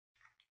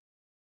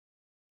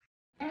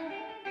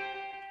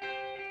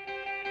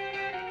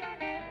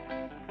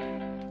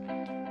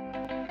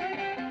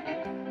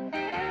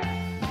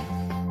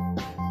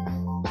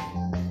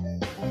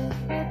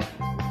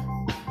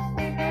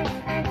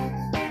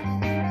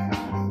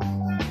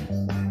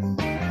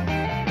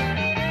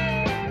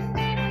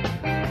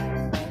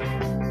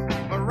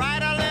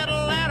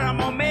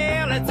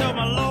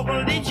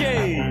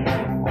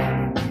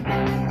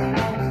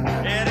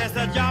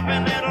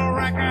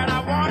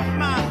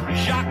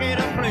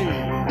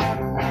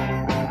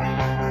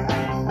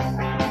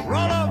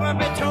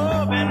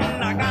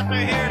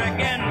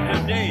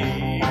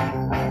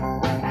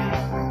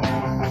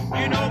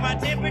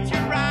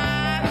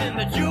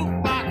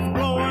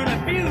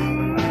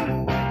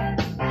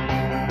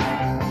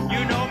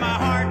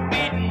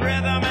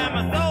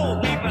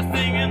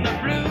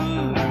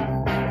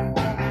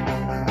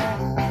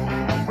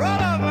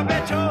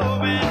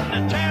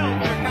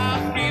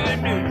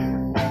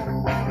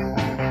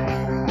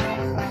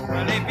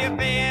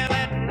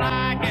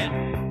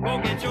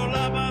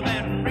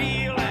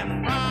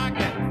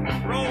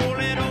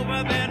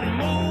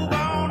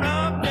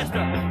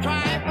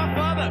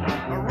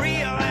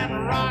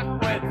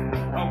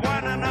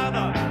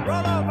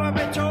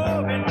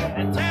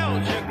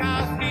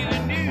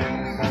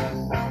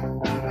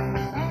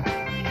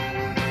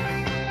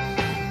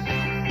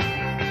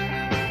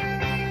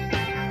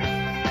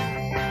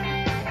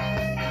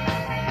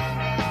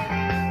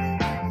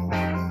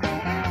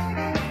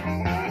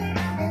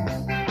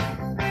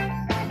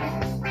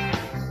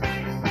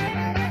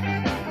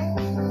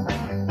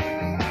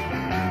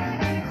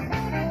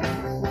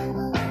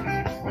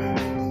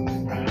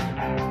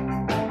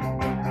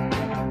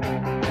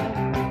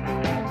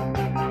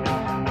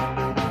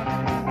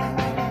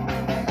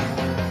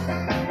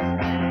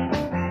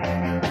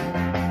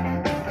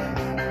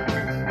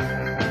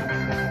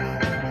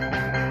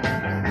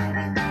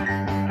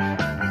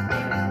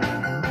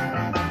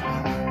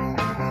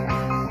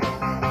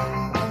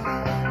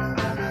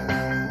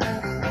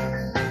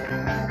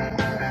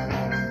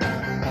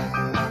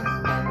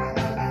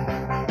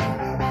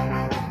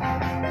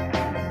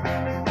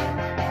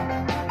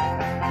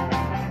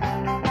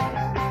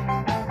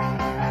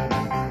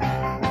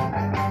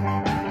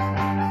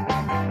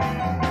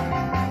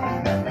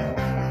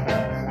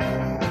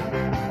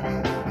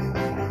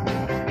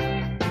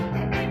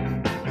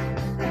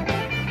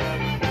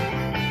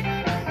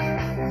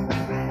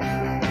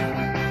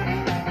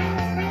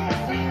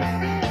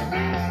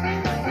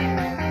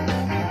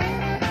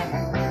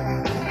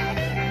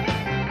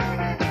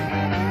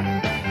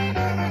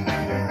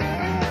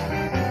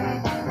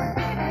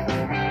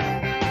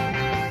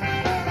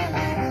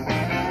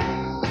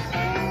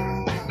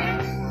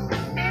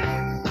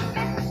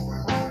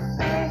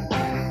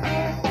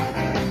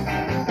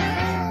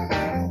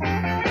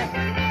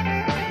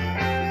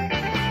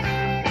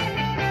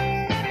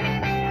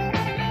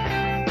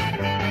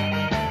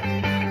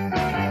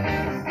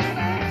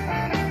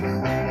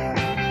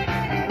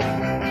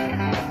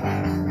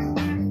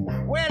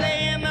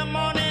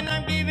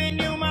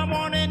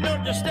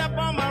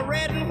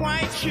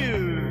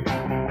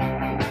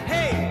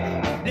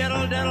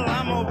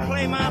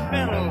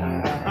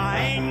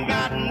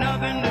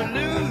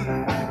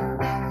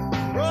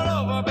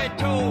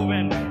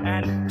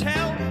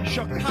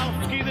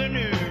Tchaikovsky the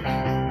new.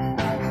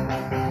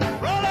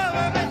 Roll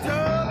over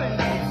Beethoven,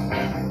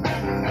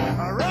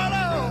 roll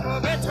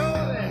over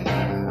Beethoven,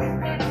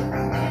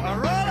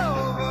 roll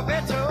over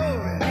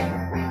Beethoven,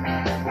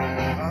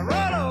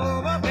 roll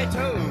over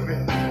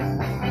Beethoven,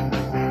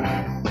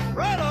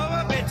 roll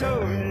over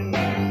Beethoven,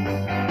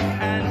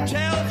 and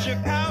tell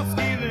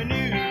Tchaikovsky the new.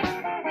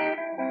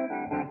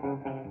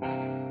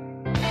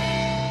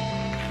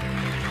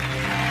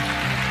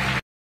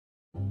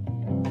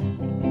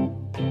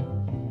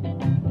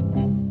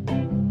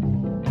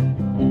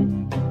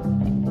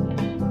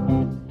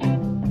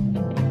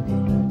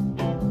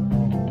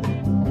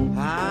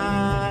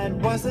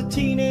 Was a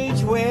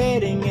teenage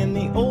wedding and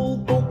the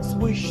old folks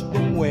wished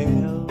them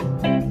well.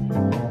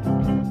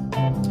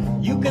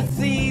 You could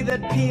see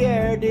that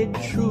Pierre did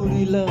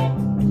truly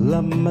love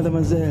La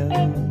Mademoiselle.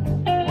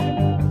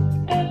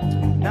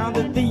 Now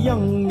that the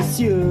young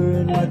monsieur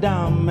and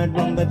madame had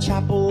rung the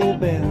chapel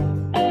bell,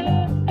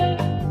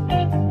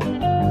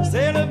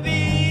 c'est la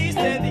vie,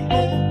 said the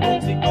old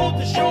folks, it goes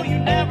to show you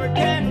never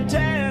can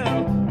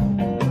tell.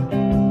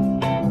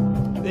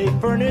 They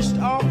furnished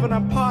off an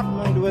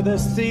apartment with a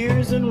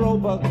Sears and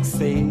Roebuck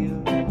sale.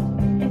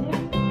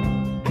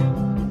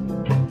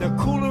 The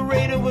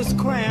coolerator was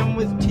crammed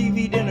with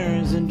TV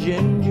dinners and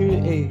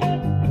ginger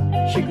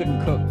ale. She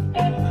couldn't cook.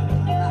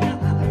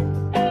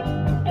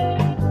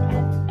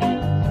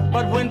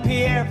 But when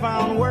Pierre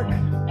found work,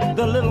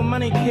 the little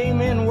money came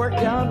in,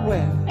 worked out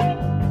well.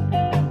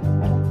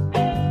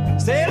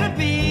 C'est la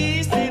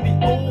vie, say the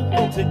old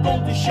folks, it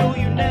goes to show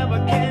you never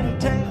can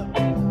tell.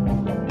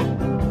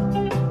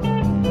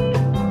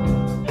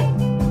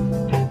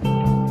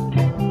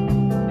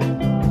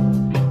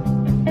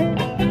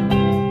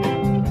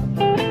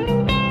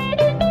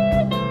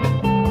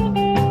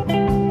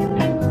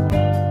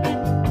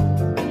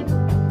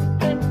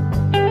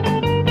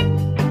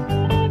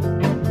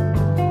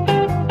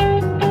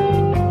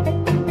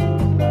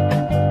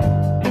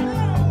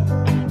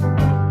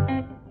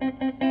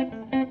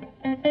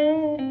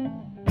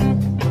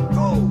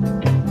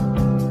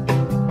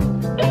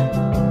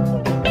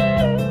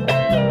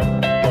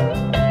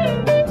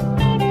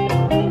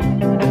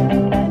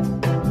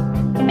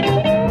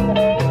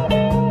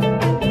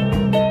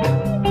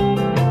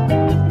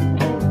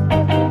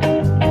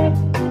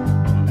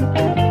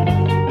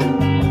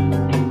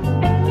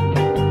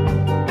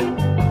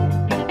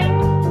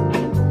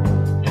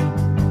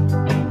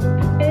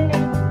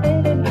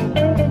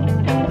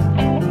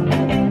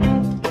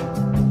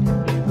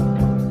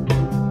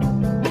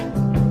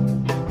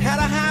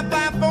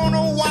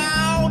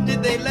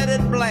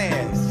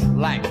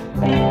 Like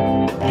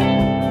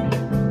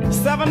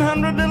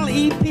 700 little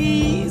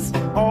EPs,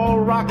 all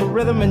rock,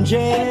 rhythm, and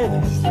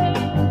jazz.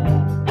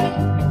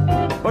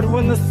 But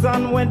when the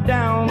sun went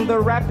down, the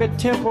rapid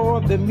tempo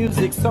of the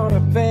music sort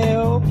of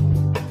fell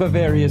for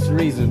various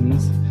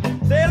reasons.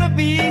 C'est la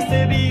vie,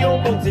 c'est the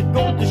old folks, it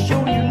goes to show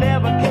you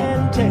never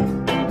can tell.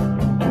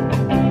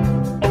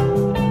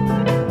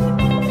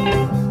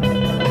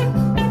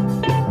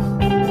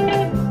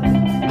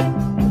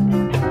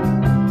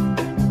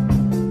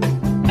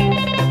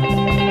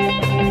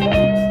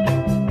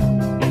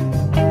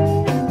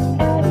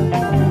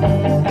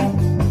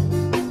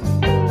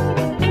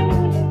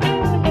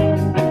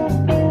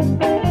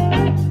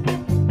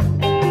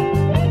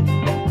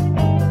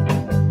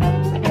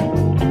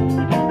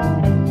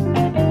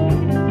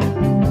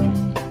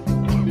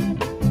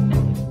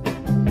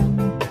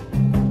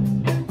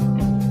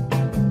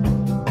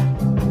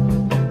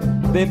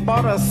 They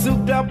bought a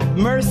souped-up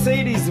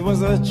Mercedes, it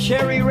was a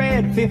cherry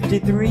red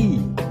 53.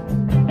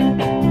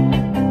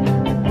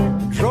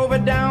 Drove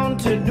it down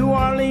to New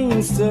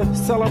Orleans to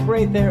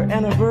celebrate their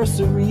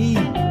anniversary.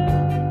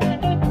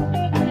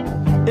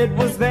 It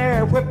was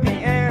there where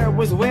Pierre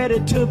was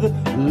wedded to the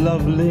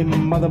lovely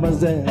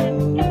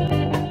Mademoiselle.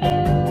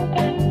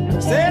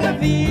 C'est la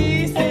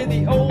vie, say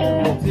the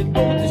old folks, it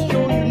goes to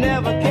show you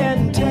never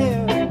can tell.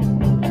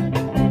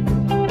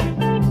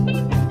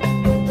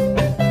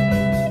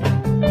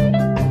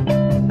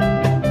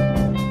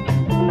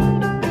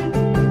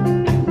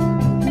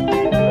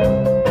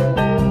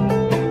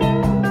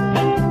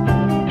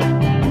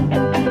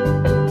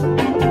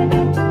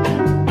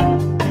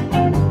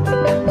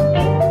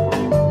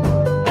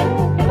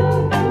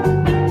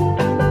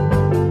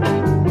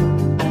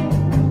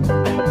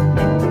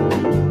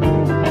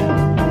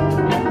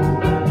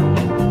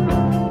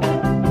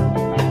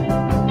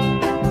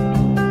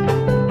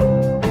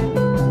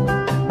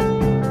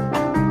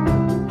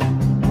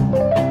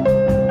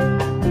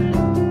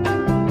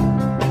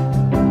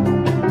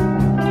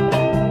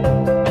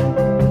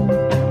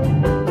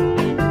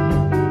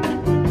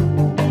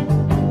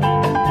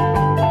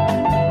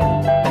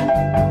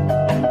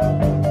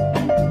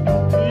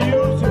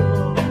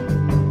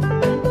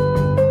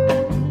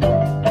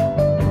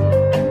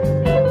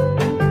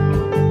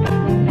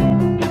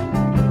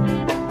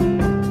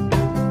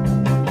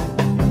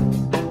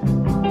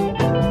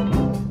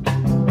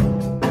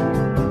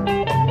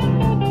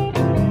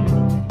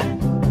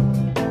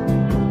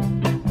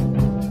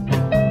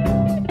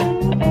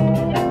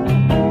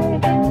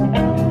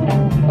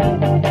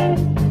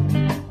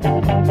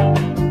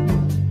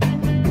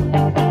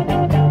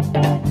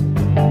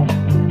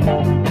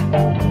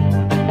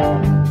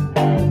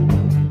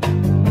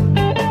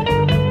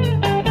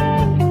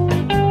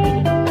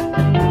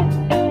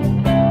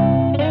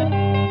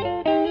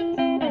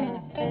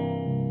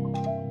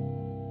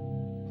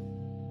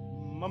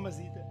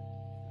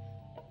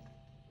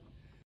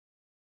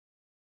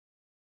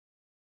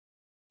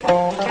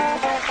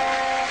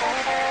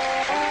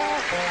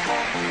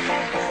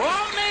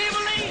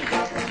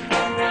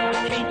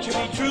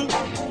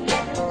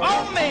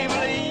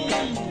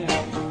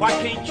 Why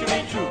can't you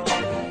be true?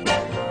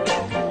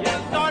 You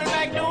started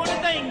back doing the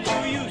things you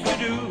used to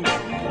do.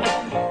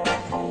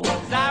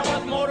 As I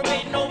was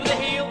motivating over the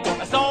hill,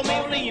 I saw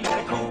Maybelline in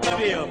a coupe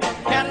bill.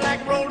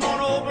 Cadillac rolling on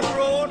over the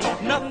road,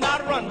 nothing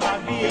out run by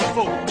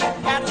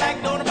V8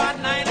 Cadillac doing about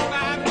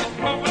 95, just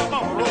bumper to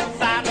bumper, rolling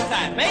side to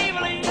side.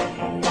 Maybelline,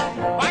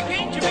 why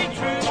can't you be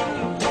true?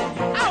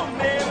 Oh,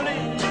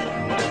 Maybelline,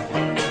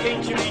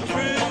 can't you be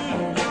true?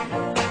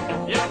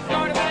 You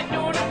started back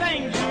doing the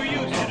things you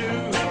used to do.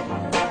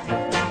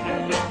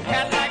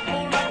 Cadillac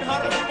pulled up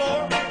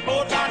 104,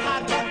 both got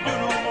hot, couldn't do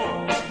no more.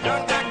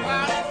 Done back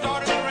clouds,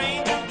 started to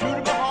rain,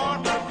 tooted my horn,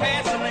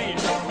 passed the lane.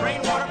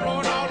 Rainwater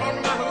blowing all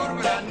under my hood,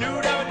 but I knew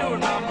they were doing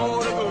my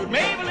motor good.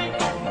 Maybelline,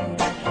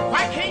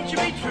 why can't you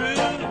be true?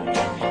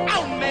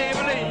 Oh,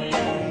 Maybelline,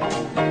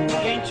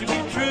 can't you be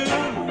true?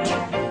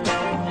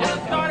 You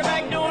started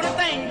back doing the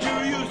things you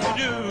used to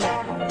do.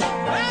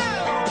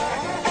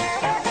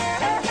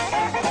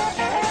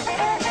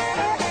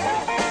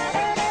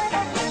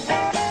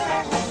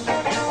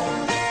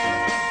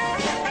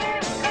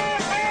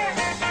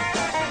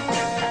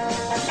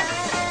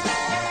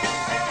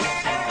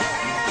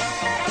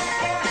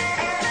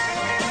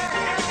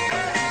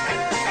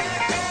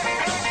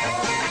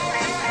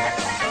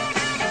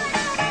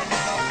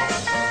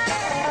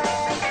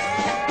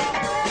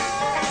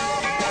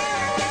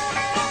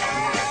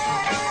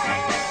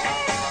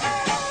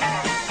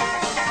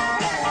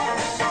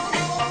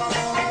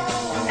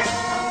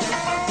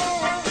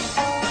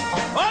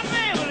 Oh,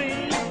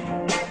 Maybelline,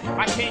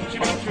 why can't you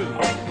be true?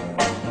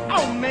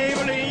 Oh,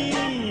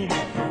 Maybelline,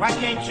 why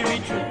can't you be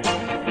true?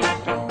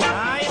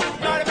 I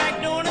started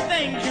back doing the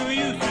things you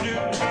used to do.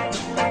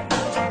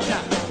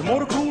 Now, the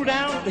motor cooled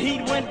down, the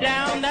heat went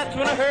down, that's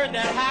when I heard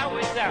that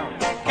highway sound.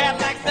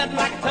 Cadillac sitting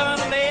like a ton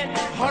of lead,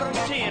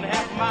 110,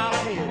 half a mile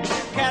ahead.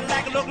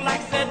 Cadillac looked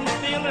like sitting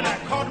still, and I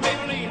caught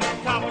Maybelline at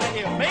the top of the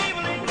hill.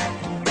 Maybelline,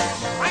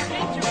 why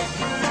can't you be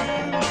true?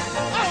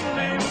 Oh,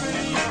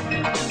 Maybelline,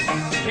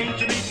 can't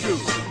you be true?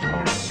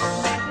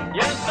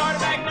 You started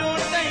back doing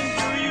the things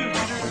you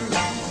used to do.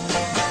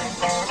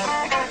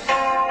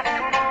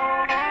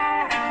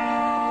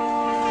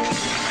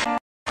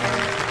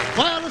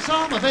 Well, I saw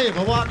my baby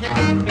walking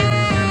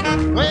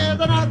with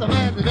another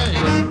man today.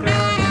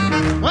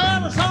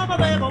 Well, I saw my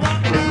baby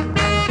walking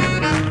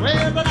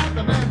with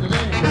another man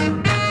today.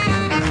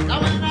 Now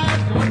when I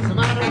asked her what's the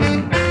matter,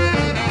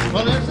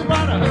 well, this is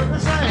what I heard her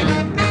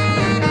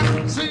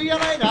say. See you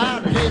later,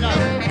 alligator.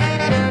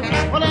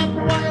 Well, after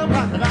a while,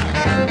 crocodile.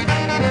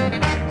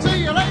 See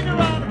you later,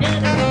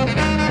 alligator.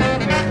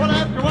 Well,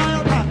 after a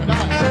while,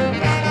 crocodile.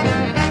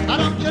 Now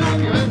don't you know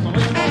you're in the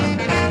way now?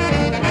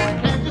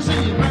 Can't you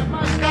see you grab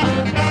my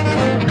style?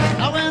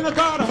 Now when I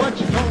thought of what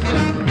you told me,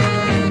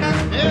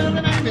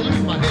 nearly made me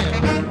lose my head.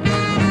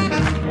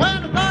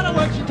 When I thought of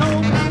what you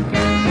told me,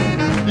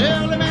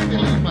 nearly made me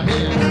lose my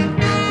head.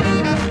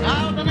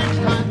 Now the next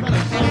time that I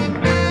saw her,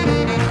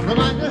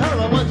 reminded her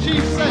of what she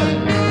said.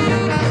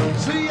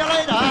 See you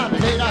later,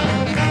 alligator.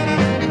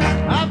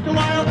 After a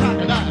while,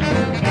 crocodile.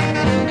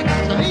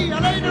 See you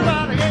later,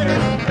 alligator.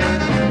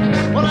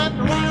 Well,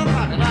 after a while,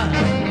 crocodile.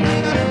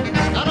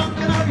 Now don't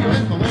you know you're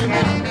in the way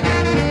now?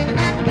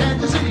 Can't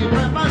you see you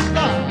grab my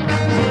style?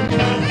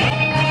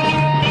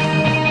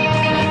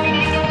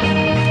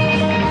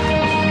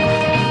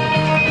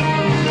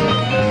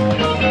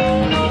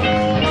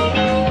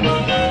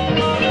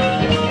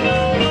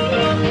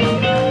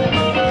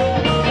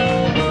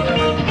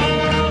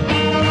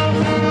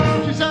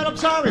 She said, I'm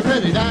sorry,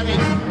 pretty daddy.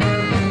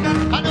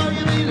 I know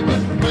you mean it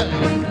different way.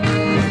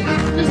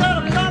 She said,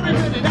 I'm sorry,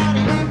 pretty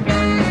daddy.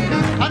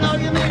 I know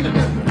you mean it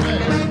different way.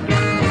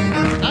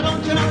 Now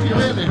don't you know you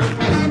really hurt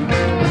me?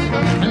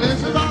 And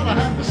this is all I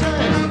have to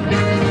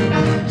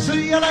say.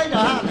 See you later,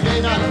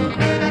 alligator.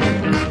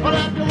 Well,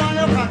 after a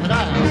while,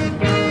 crocodile.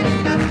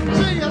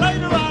 See you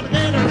later,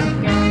 alligator.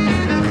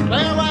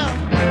 Farewell.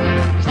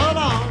 So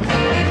long.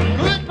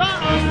 Goodbye.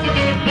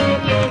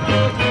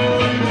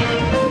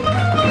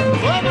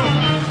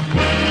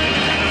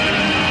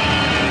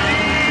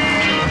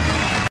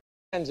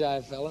 Hand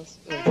jive, fellas.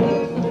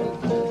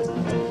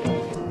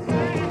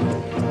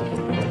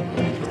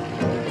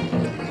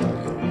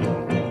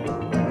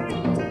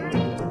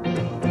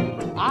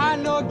 I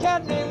know a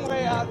cat named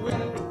Way Out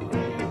Willie.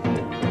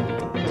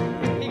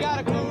 He got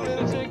a cool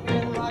little chick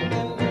named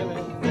Rockin'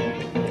 Lily.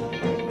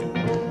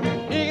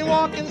 He can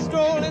walk and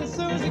stroll in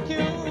Susie Q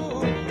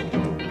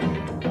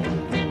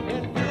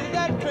and do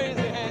that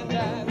crazy hand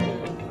jive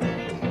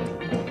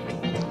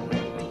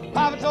too.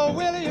 Papa told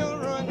Willie, you'll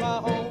ruin my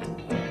home.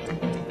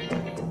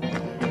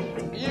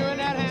 You and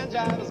that hand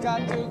jive has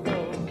got to go.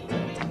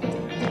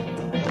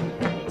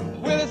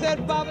 Willie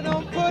said, Papa,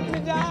 don't put me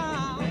down.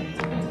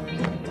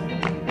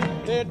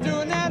 They're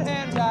doing that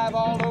hand jive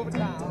all over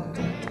town.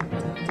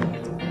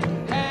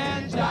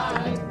 Hand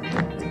jive,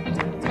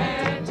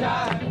 hand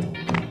jive,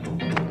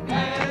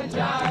 hand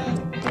jive,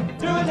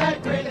 doing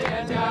that crazy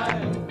hand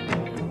jive.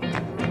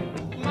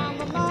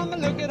 Mama, mama,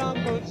 look at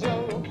Uncle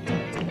Joe.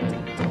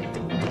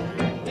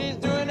 He's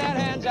doing that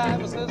hand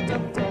jive with Sister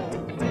Flo.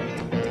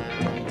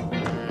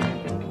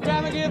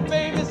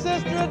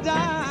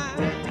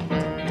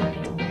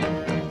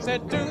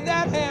 said, do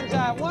that hand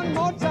jive one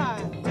more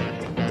time.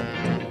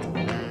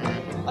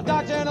 A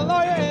doctor and a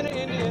lawyer and an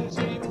Indian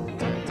chief.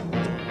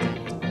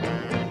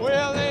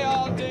 Well, they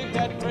all dig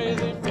that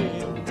crazy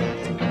beat.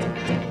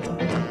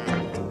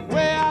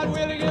 Way out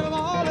Willie give them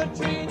all a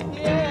treat,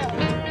 yeah.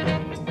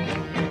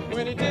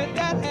 When he did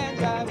that hand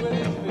jive with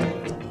his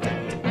feet.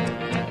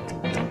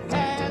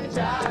 Hand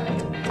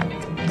jive,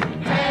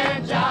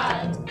 hand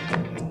jive,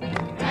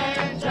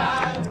 hand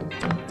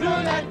jive.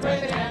 Doing that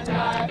crazy hand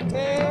jive,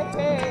 hey,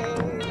 hey.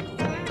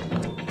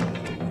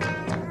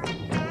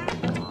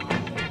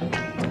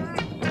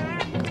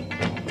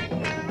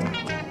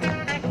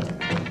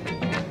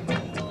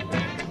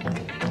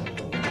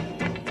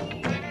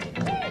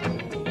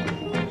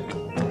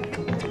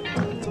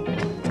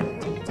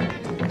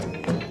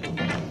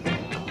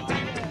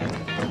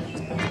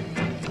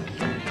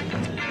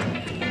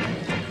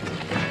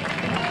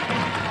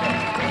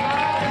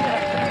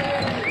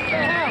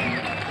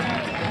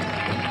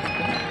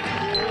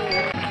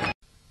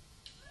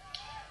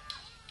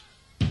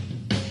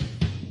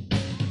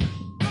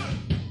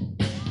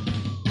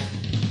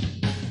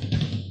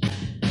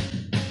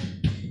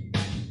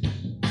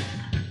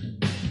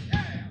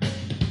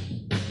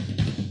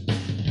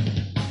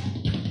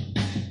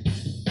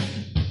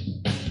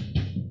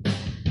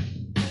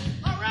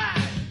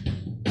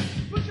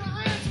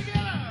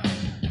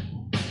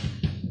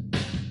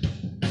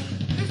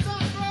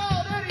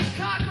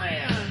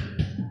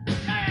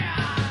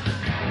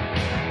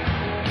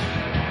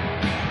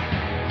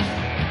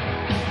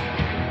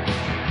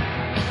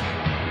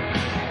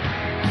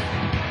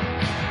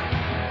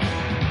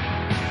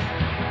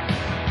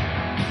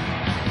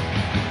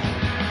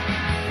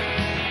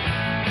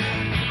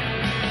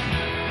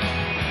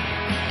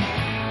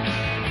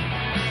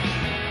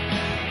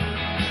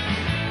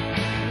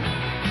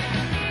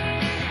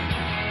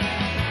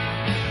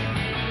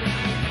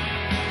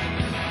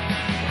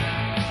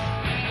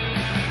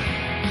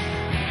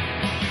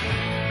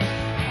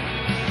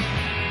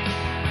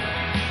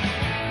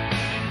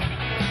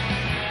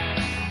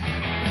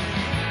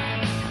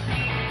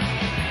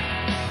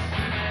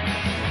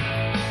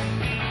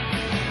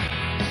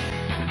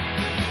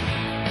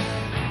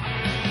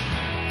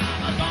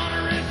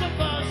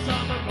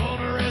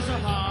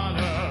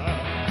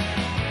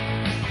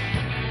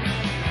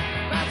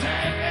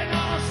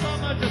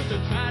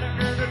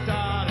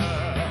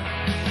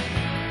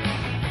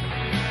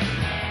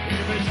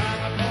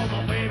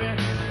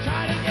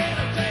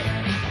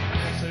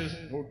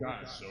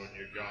 So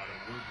you gotta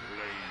move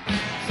late.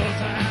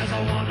 Sometimes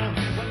I wonder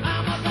what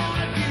I'm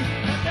gonna do,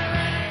 but there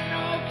ain't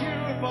no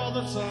cure for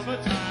the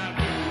summertime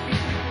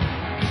blues.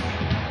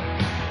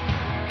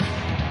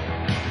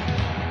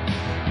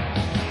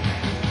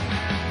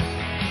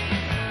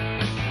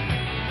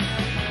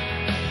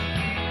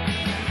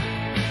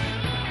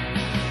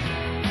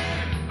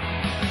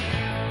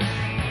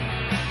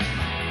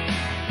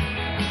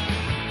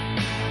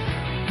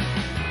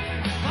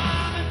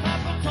 Mom and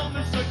Papa told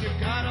me, so you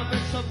gotta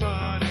make some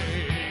money.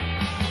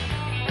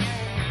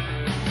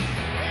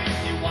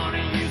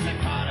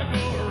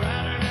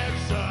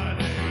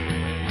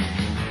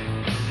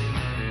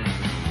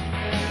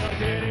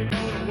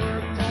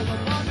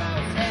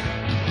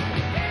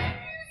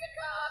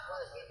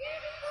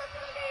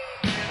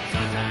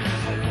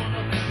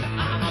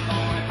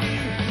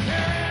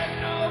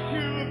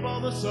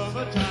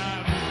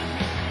 Summertime.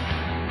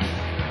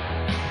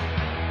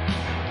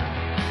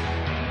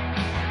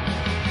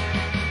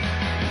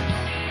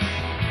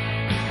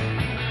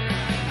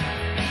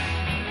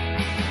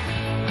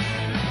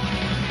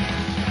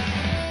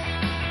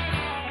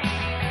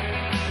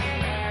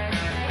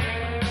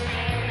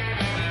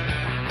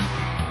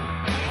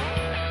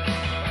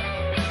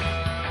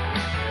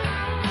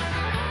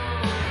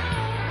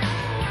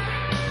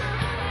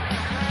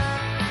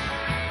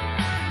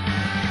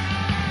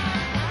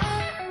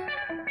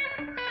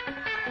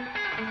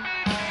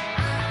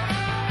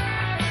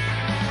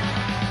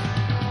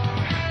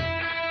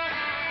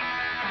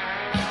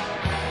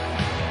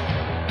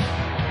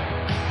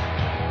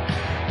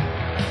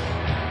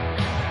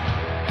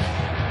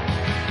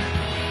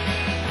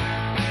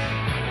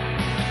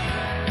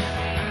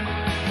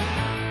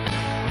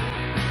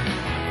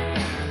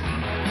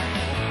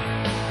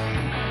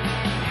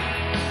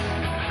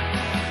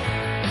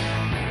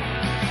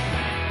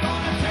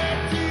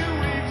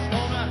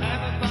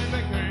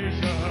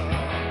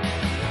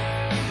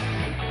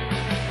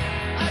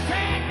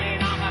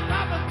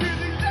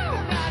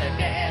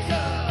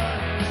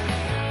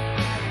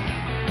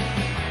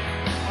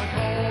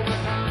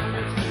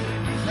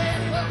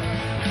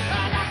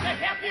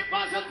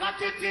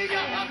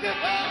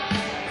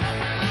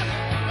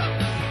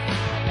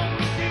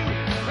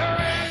 There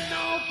ain't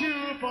no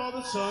cure for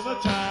the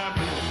summertime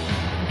blues.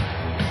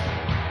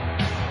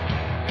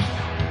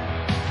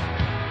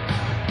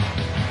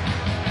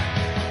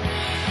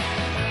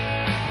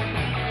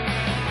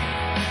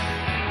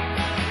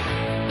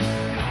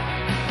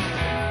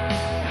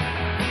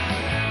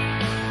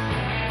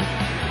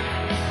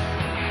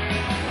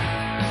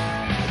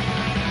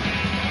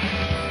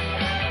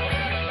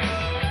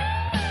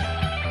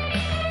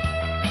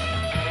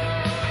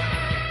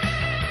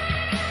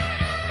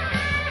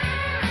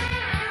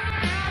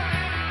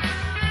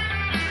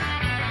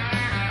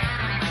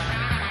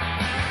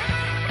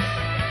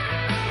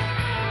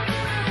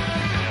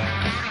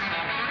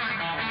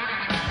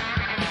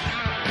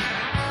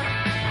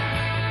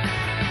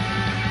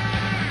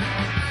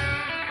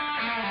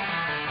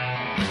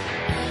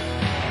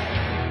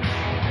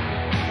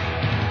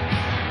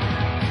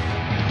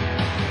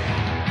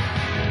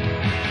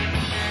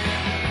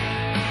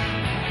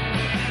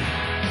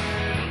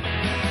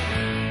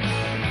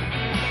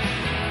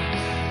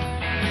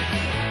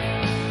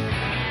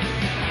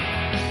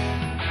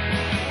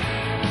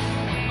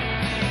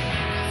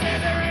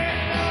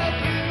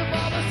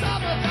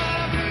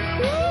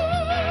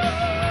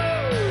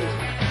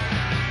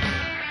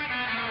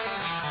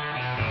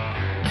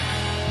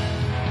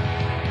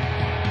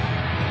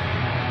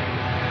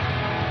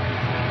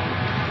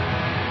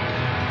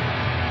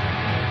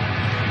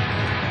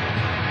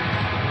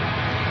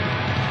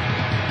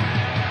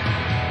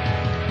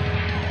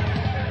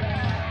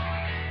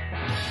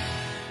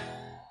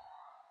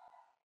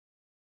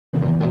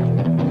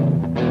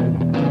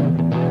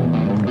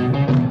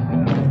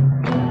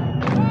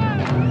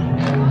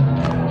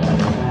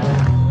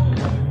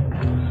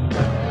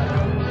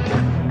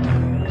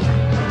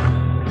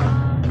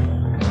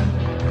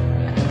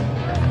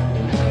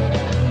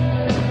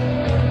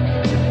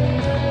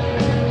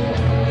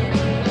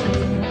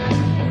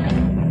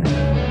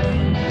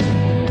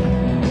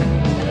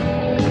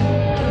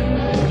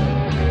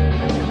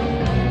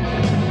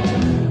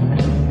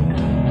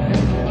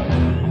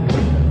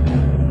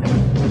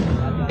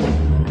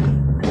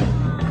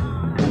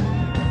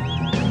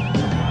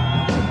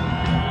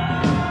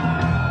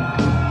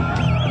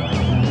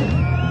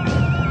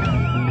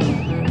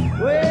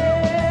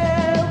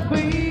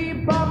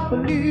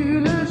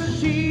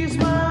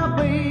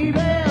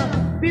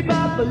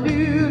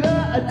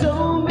 Bebop-a-lula,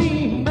 don't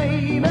mean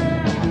maybe.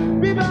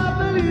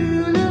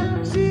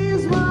 Bebop-a-lula,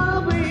 she's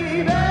my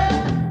baby.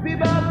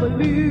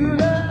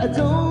 Bebop-a-lula,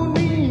 don't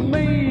mean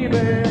maybe.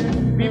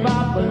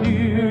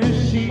 Bebop-a-lula,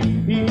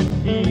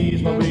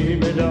 she's my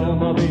baby doll,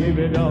 my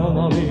baby doll,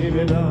 my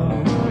baby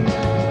doll.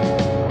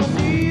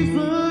 She's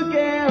the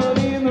gal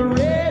in the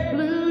red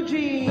blue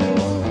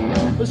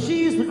jeans.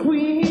 She's the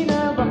queen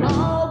of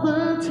all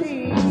the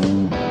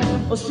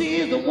teens.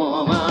 She's the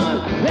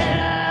woman that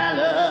I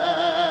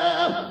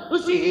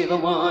love. She's the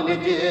one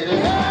that did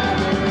love.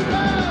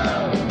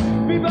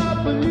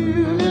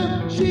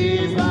 Bebop-a-lula,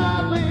 she's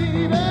my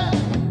baby.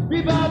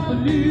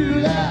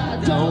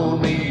 Bebop-a-lula,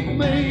 don't mean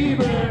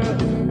maybe.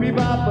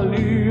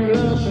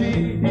 Bebop-a-lula,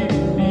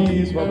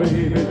 she's my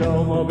baby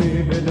doll, my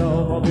baby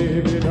doll, my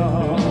baby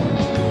doll.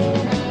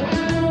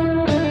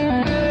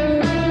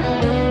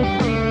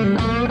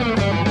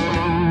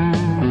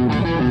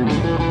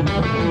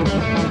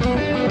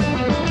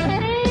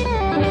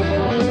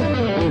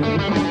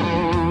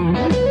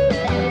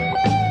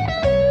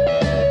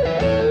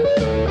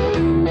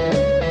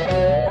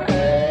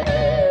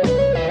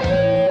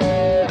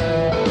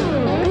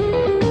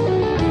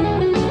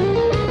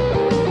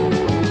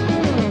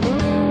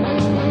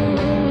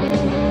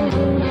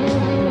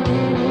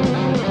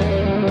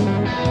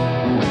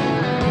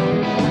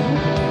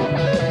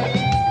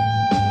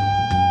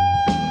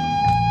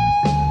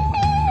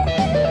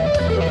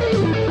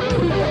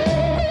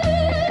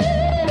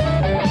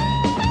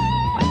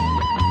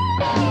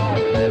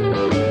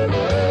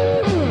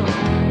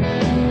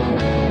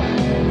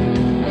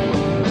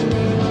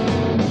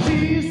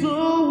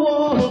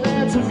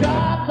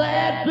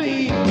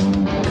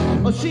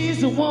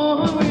 She's the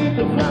one with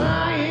the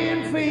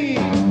flying feet.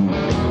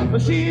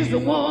 She's the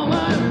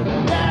woman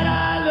that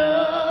I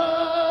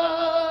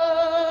love.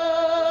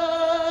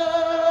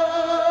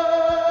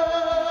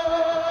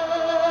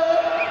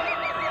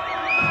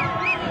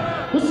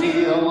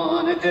 She's the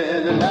one that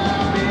did the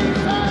love me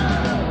so.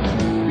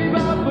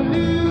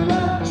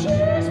 Bebop-a-lula,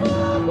 she's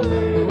my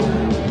baby.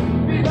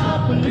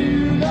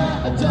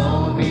 Bebop-a-lula,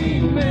 don't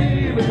mean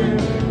maybe.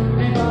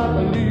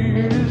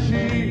 Bebop-a-lula,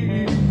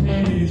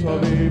 she's my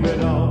baby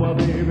doll, my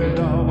baby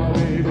doll, my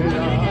baby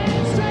doll.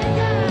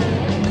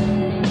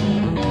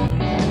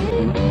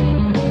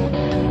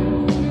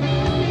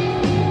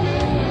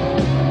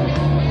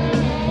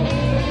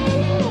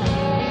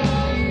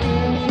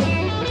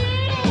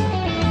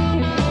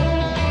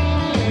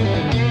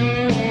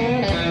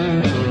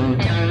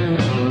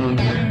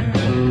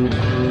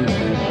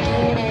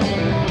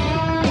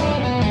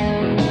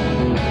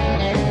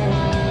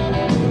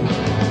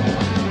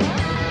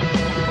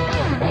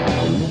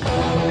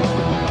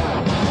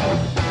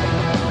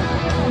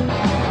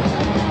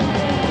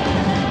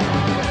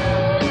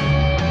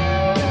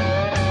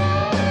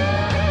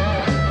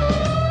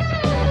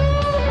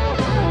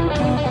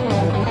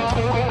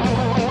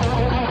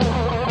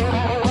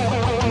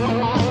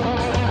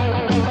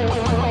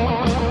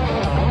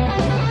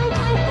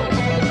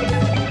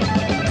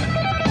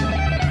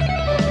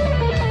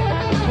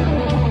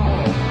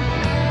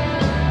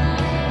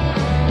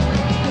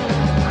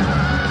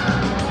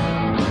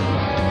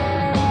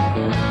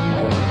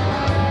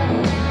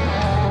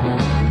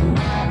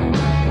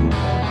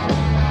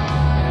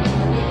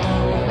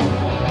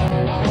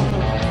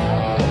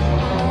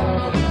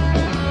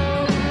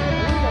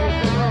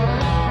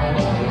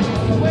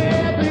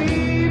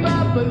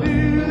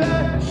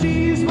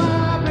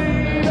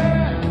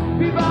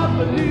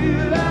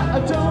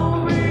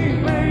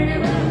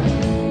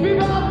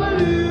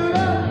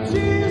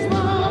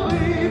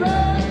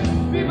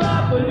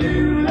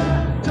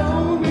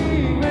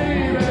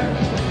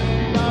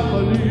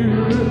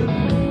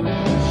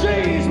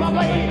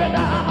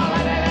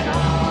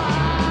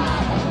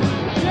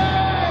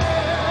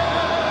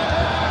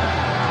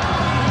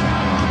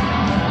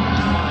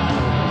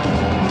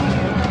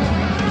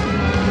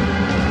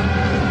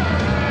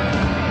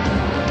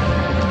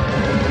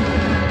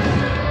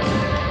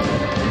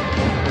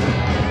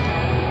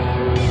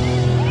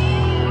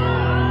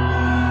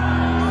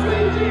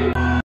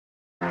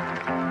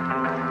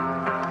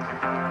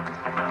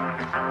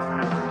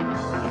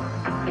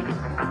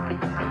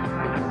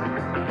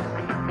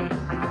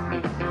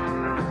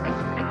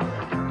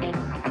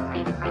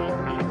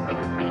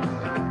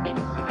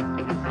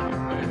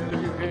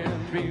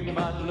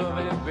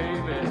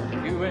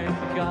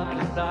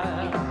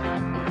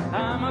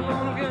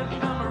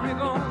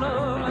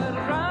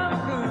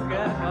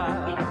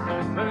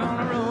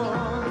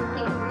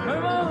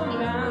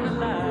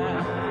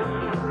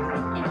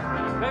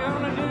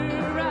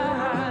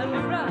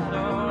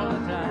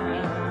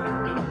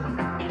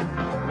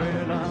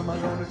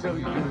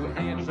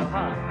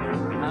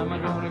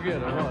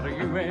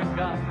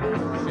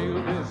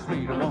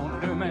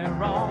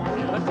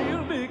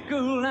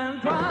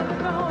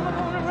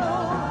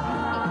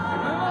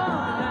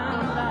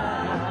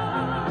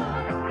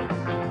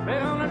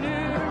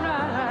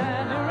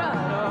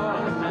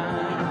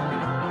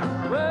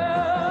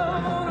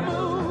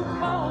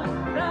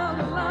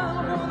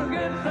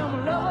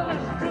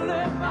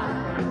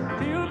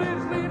 Till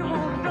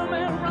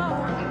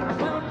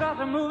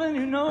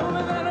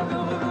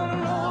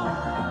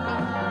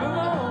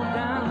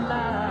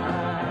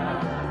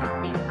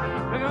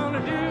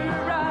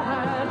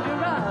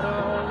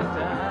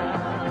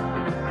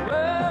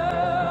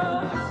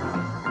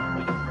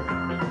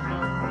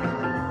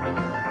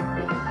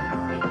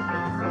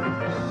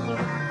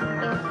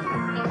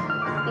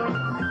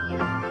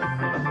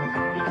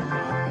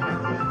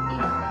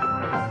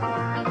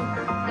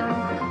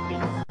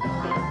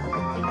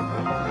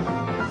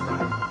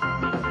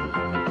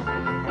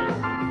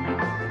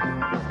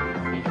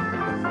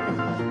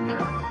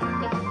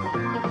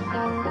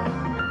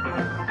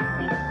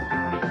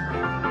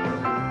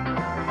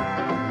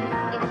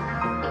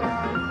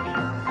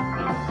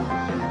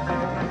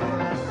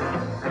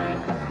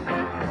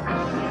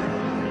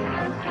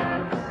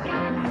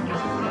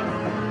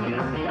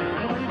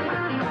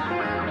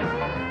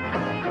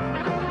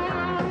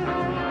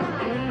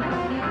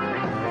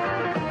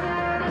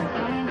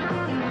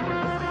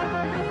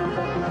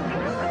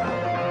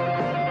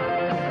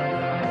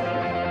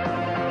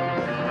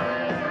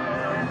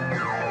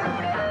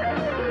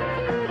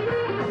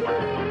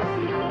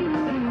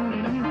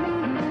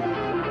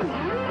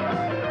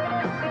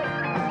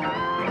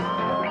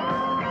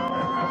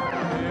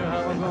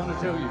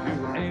show you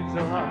who ain't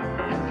so hot.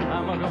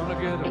 I'm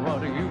gonna get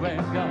what you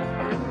ain't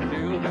got.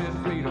 She'll be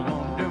sweet,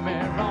 won't do me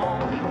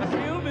wrong.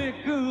 She'll be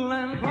cool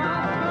and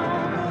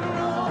quiet.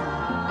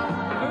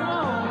 Come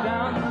on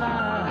down the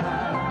line.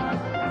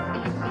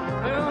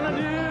 We're gonna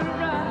do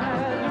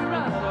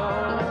right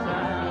all the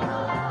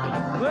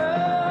time.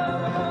 Well,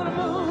 we're gonna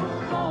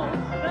move on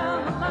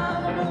down the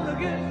line. We're gonna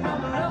get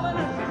some loving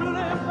and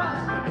truly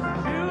fine.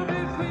 She'll be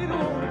sweet,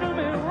 won't do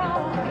me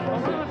wrong.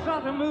 When I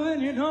start to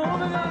moving, you know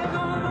we gotta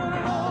go.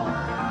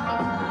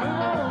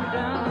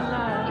 Down the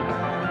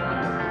line,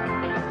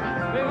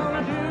 we're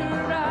gonna do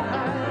right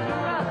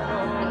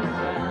all the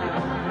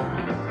time.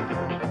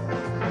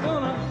 We're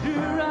gonna do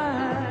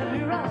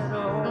right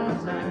all the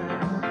time.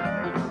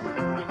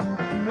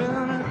 We're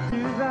gonna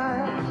do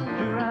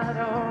right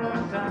all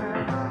the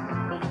time.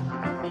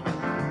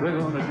 We're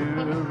gonna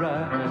do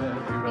right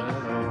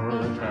all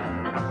the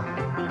time.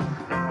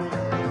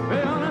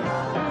 We're gonna do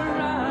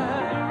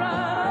right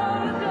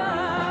all the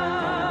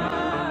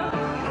time.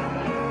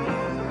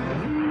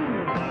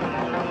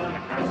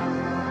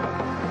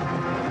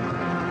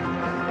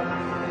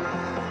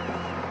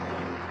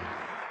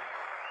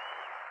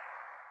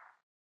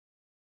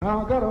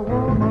 I got a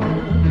woman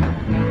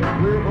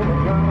way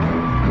over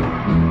town,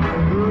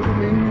 good to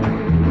me.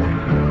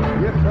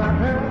 Yes, I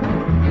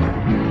have.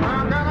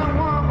 I got a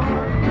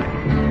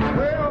woman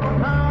way over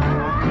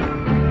town,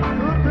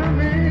 good to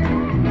me.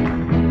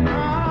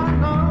 I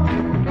know.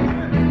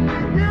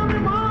 Give me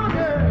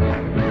money,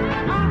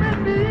 I'm in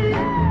need.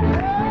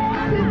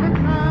 Keep it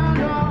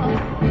kind of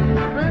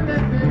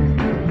spending me.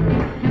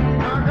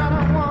 I got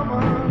a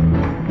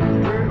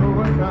woman way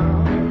over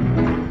town,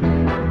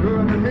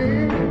 good to me.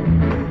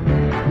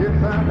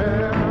 Yes, I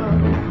have.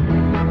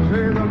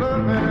 Say the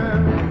love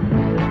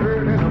man,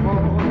 early in the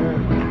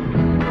morning,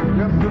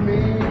 just for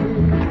me.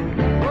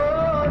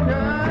 Oh,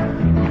 yes.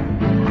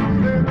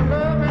 Say the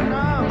love man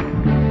now,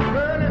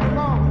 early in the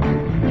morning,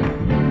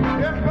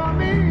 just for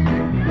me.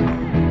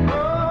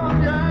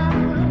 Oh, yes.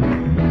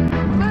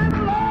 Say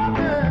the love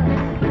man,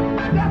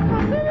 just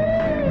for me.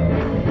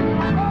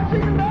 Oh, she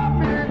love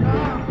me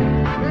now,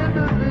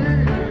 tenderly.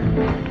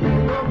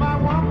 So my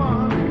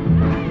woman,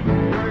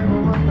 way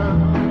over town.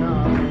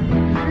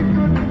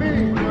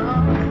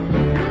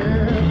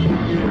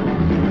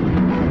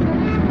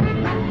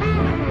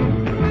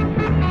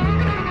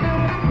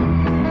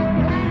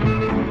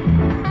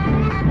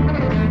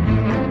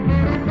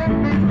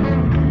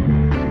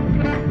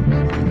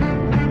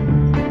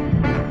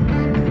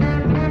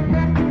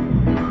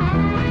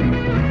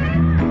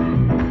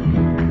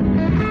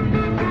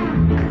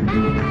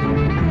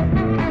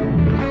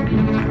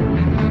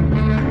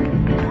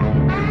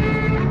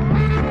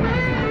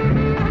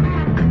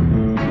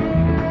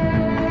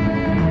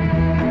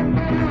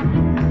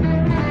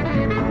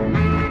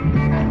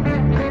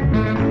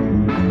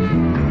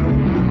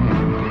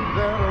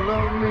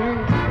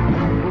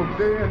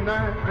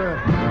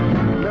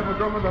 Never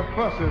go with the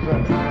fusses,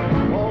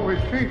 always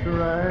treat her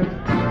right.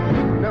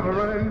 Never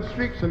run in the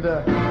streets and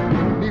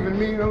leaving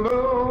me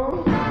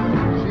alone.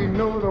 She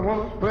knows I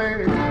won't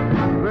play,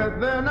 but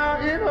then I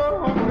in her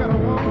home got a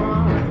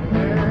woman.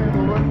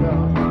 Yeah, what's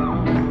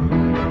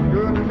up?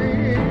 Good to me,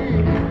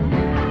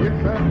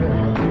 yes I do.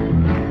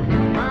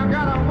 I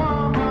got a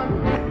woman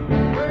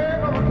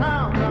way over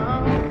town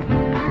now.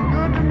 She's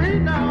good to me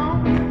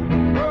now.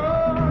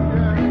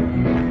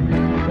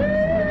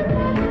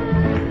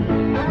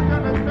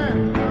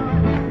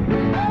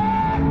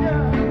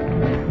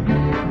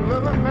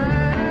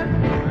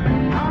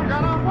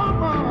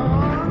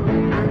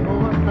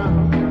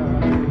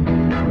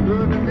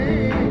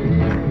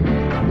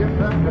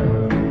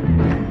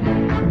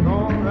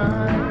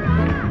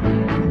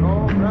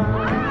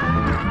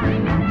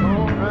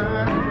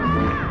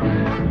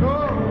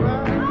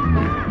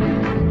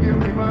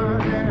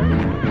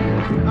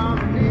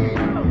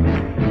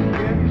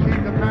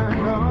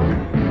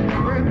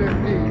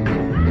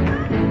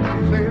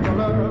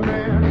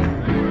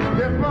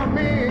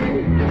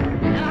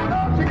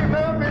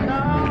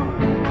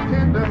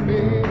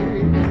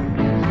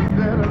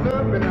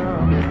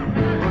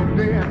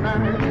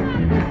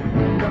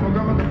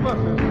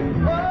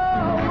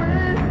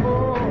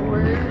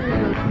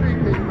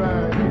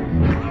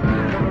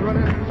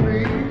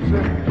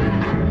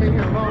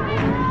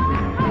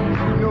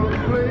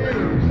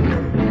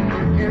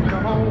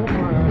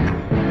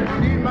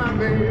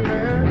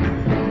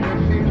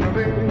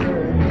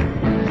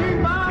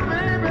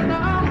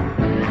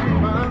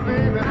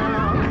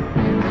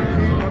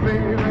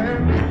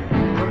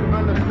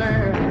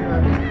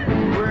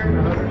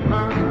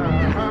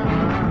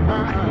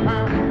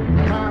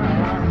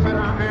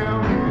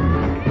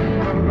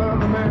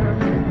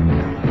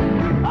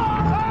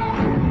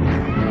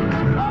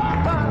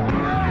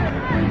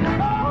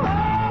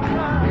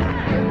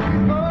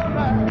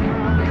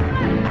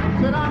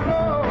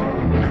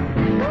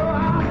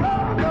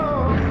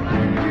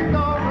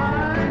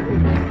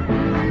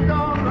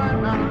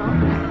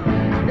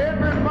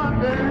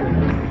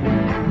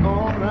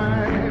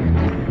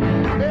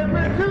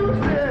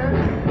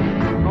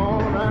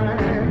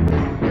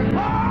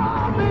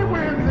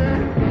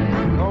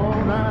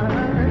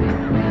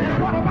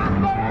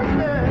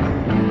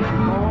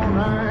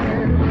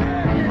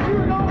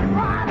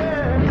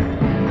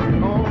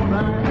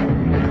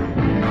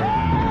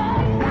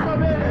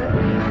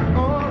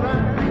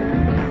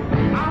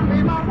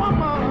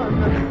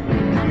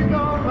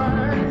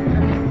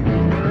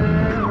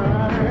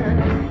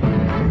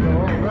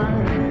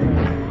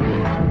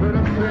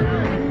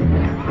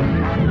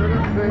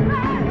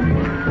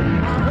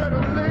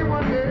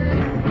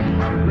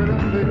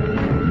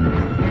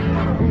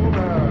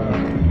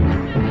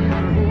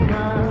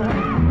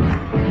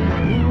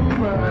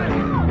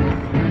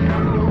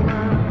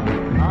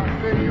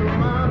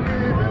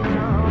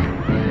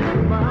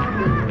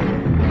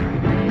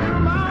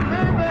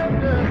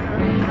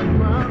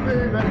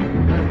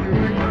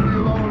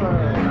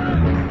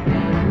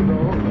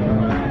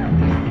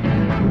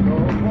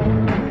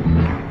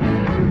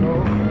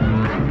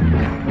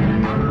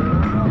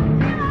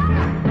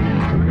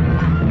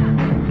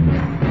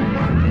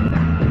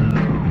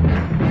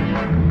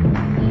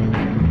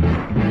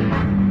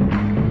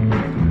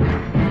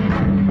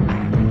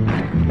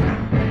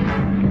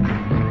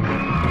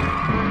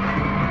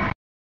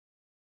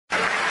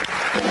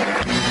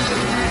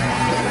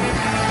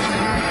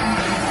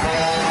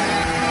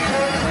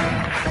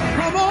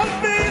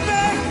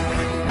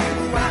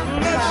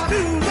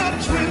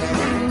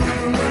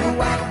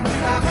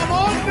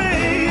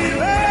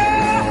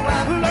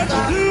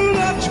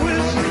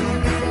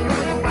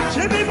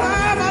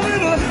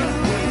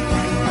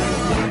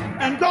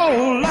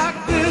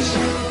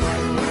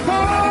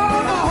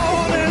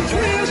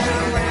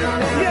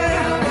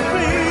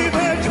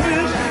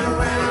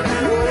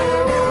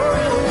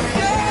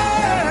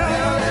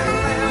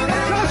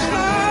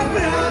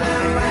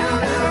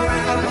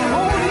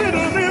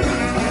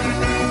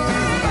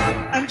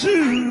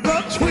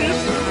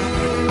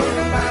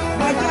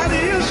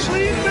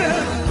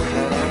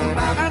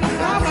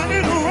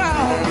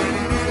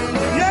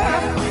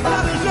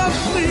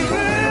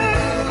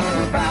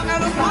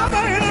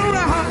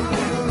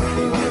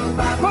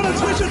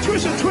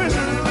 twist and twist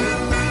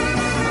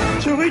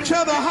to each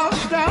other,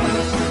 house down.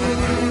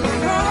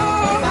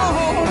 Come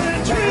on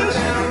and twist.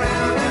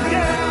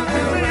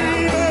 Yeah,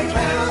 baby.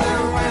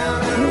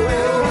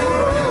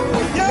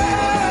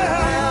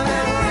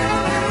 Yeah,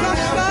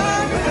 just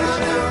like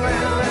this.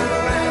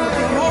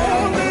 Come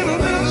on, little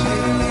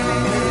miss,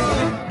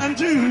 and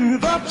do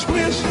the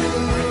twist.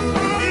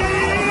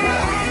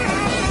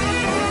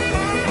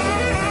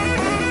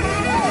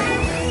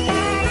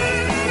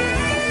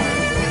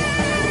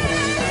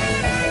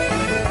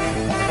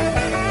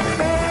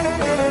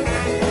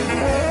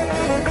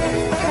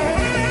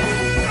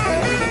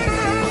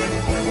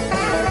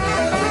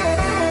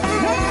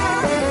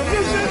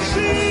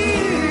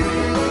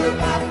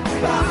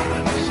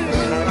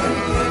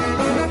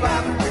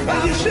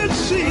 You should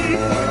see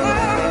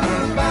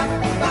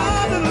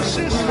my little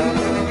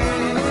sister.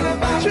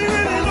 She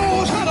really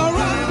knows how to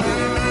rock.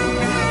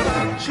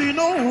 She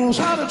knows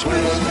how to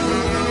twist.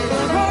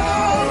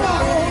 Roll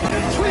on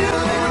and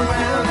twist.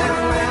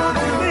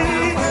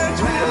 Lean and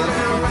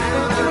twist.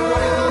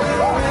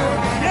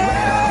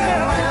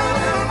 Yeah,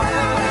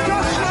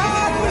 just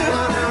like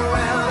this.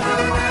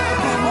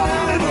 Come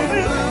on, little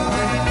bit,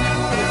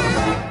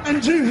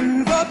 and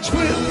do the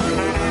twist.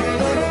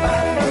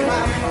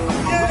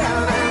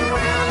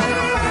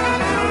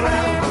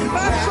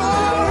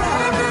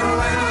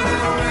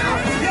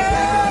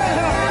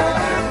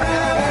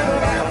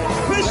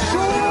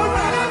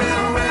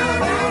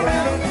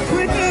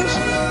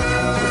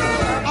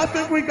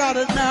 We got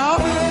it now.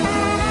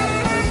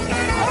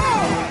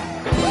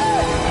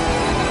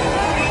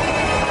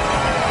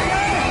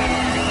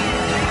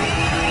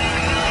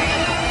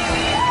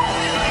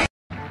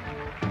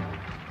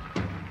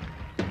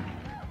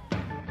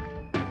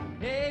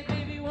 Hey,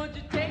 baby, won't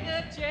you take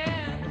a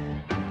chance?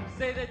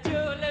 Say that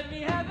you'll let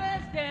me have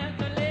a dance.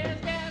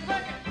 Let's dance,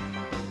 work it.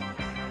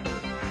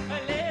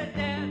 Let's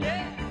dance,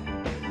 yeah.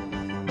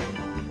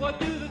 What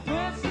do the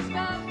twist and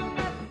stop the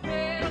nothing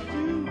fail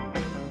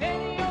to?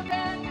 Any old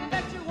dance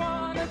that you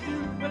wanna do.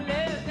 Well,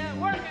 let's dance,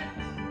 work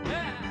it.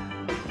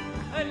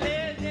 Yeah.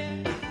 Let's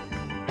dance.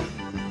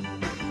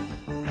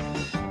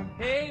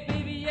 Hey,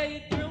 baby, yeah,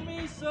 you thrill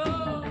me so.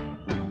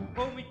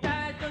 Hold me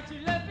tight, don't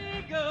you let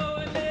me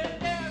go. Let's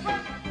dance,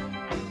 work it.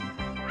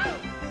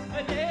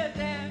 Let's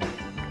dance.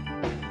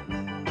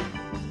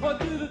 What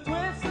do the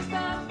twist and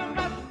stop the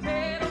rock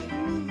potato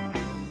do?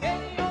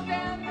 Any old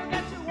dance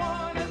that you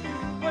wanna do.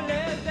 Well,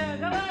 let's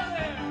dance. Hello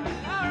there.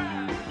 All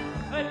right.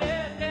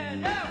 Let's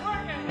dance. Yeah,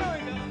 work it. Here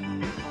we go.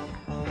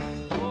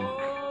 Oh,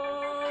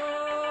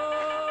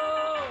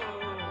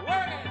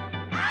 work it.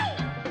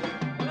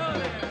 Hello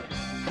there.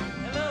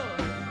 Hello.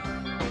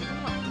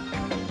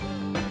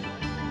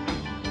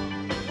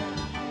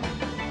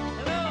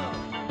 Hello.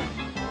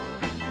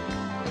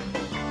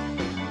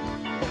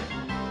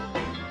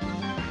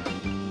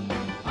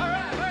 All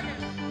right, work it.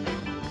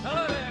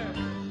 Hello there.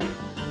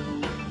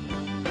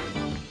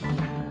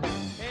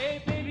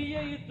 Hey, baby,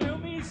 yeah, you thrill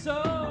me so.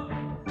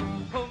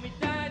 Hold me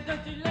tight,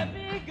 don't you let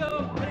me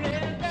go.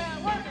 Let's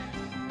dance, work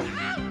it.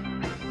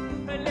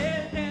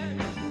 Let's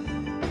dance.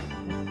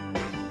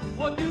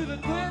 What do the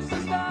twist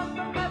and stop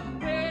the rock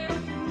potato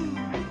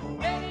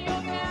do? Any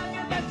old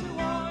dance that you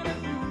wanna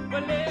do.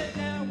 But let's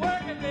dance,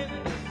 work it,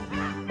 baby.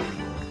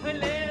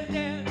 Let's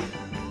dance.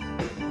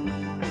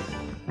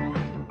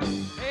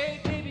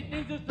 Hey, baby,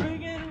 things are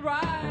swinging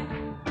right.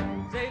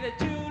 Say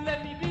that you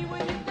let me be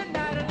with you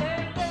tonight.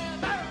 Let's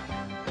dance, all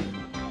right.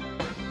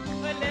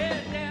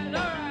 Let's dance,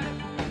 all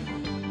right.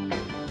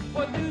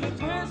 What do the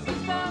twist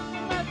and stop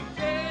the rock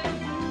potato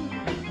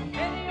do?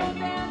 Any old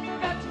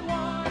dance that you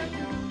wanna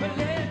do. But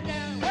let's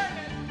dance, work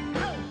it.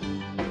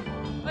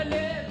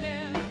 Let's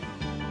dance.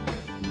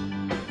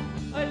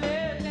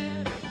 Let's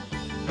dance.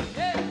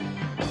 Yeah.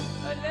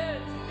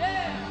 Let's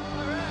dance.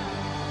 All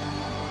right.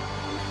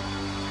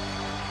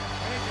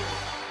 Thank you.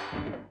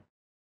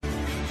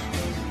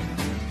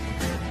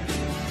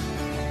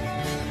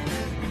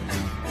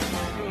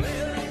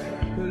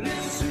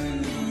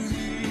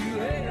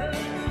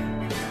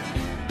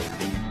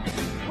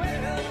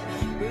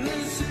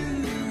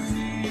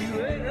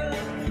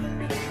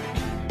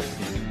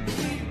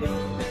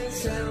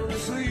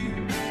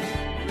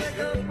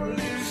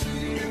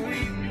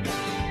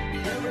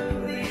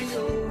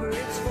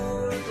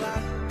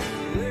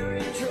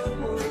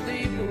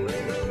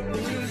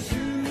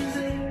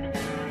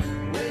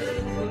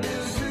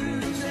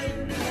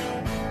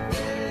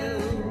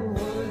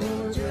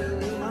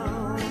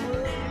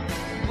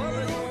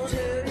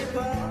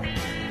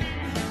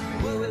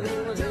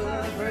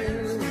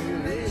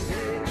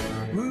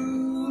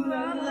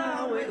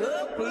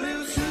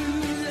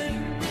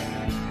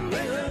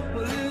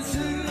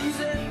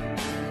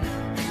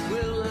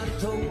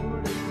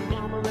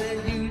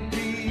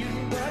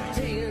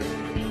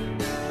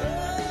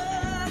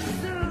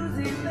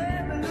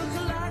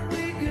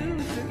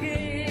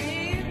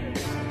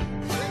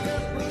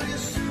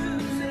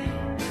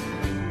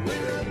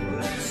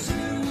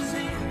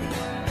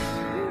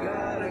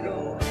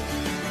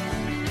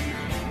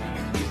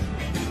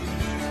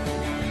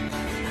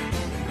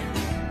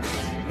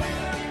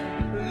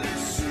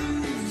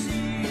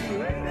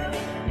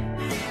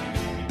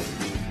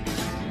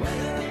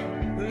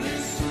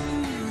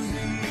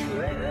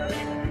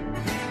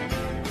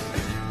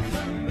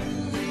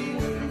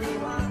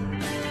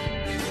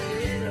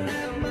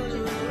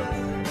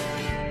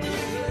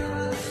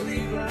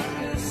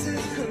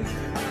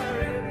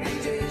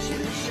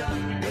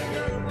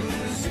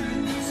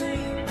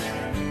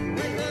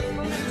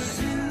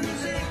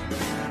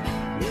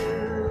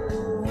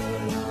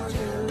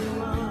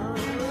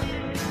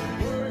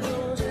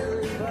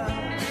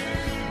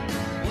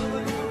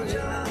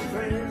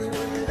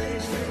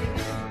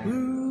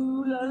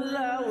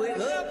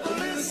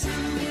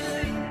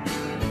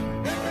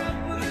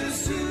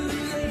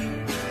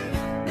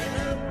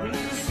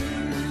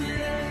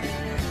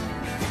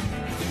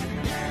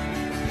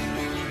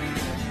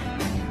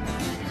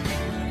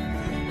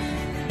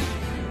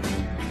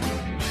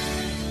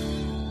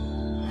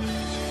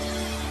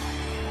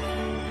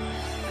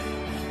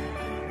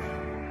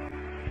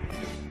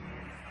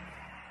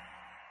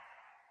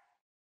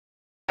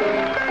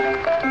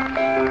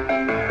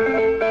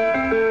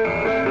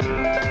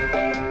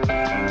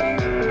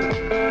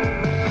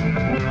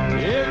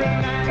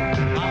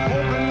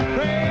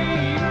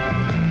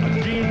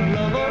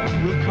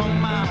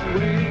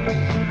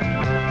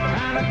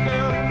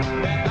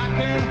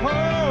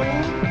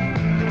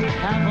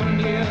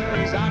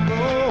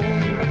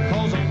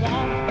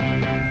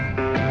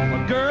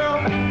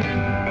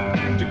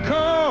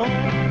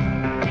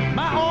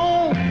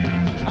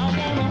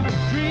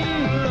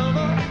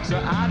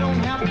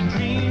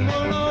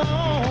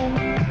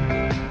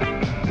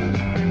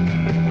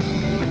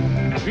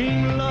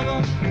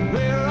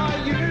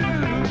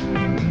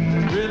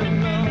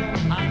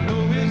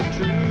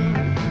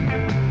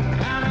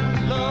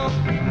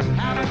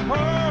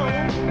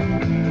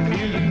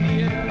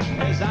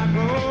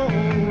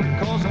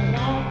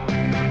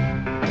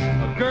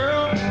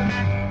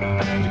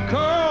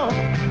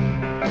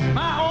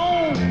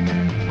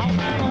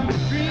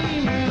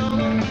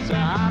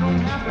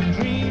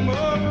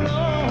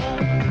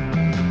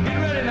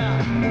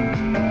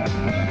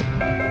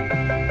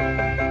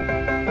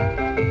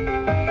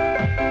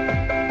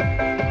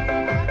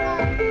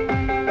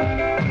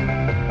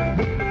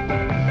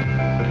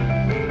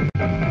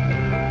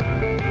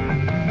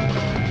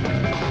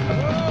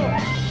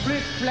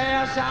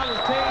 guess I was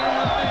taking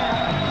a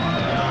bath.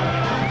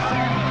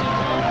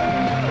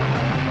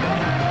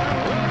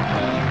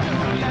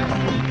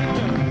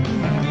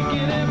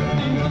 Thinking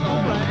everything was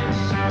alright.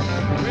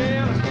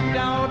 Well, I stepped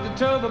down at the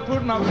tub, I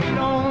put my feet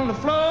on the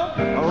floor.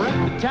 I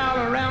wrapped the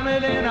towel around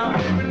it and I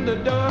opened the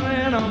door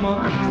and I'm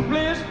a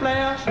splish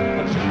splash.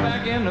 I jumped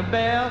back in the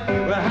bath.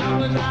 Well, how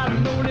was I to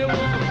know there was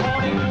a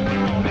party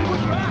going on? It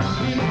was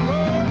rocking and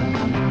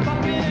rolling,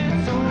 popping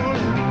and soul,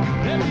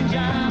 every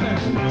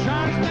jiving,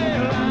 trying to stay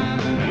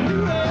alive in the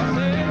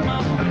USA,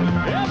 mama,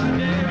 every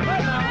day of my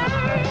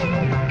life.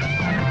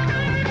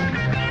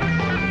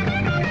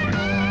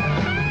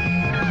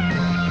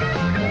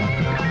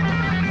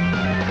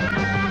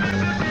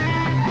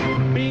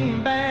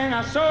 Bing bang,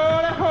 I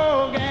saw the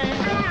whole gang.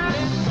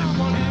 There's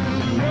someone in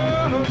the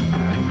road.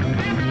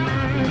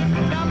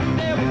 Now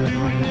they were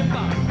doing it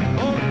by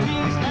all the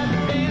teens had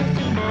the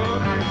dancing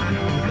bug.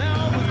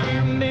 Now was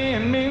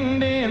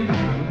Mindy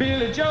and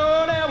Billy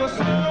Joe. There were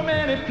so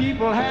many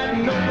people had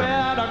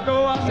nowhere to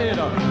go. I said,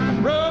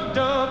 rub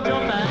dub,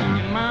 jump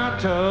back in my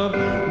tub.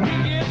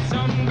 We get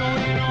something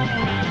going on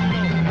now.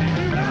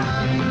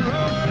 Rockin' and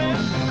rollin',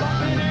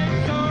 poppin'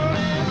 and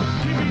soulin',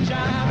 keep it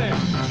jiving,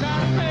 try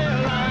to stay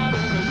alive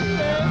in the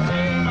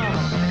USA,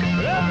 mama.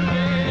 Every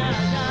day I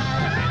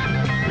die.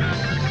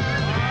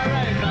 All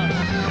right, mama.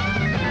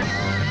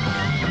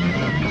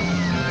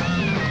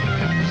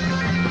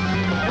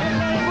 Hey,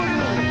 little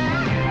boogie.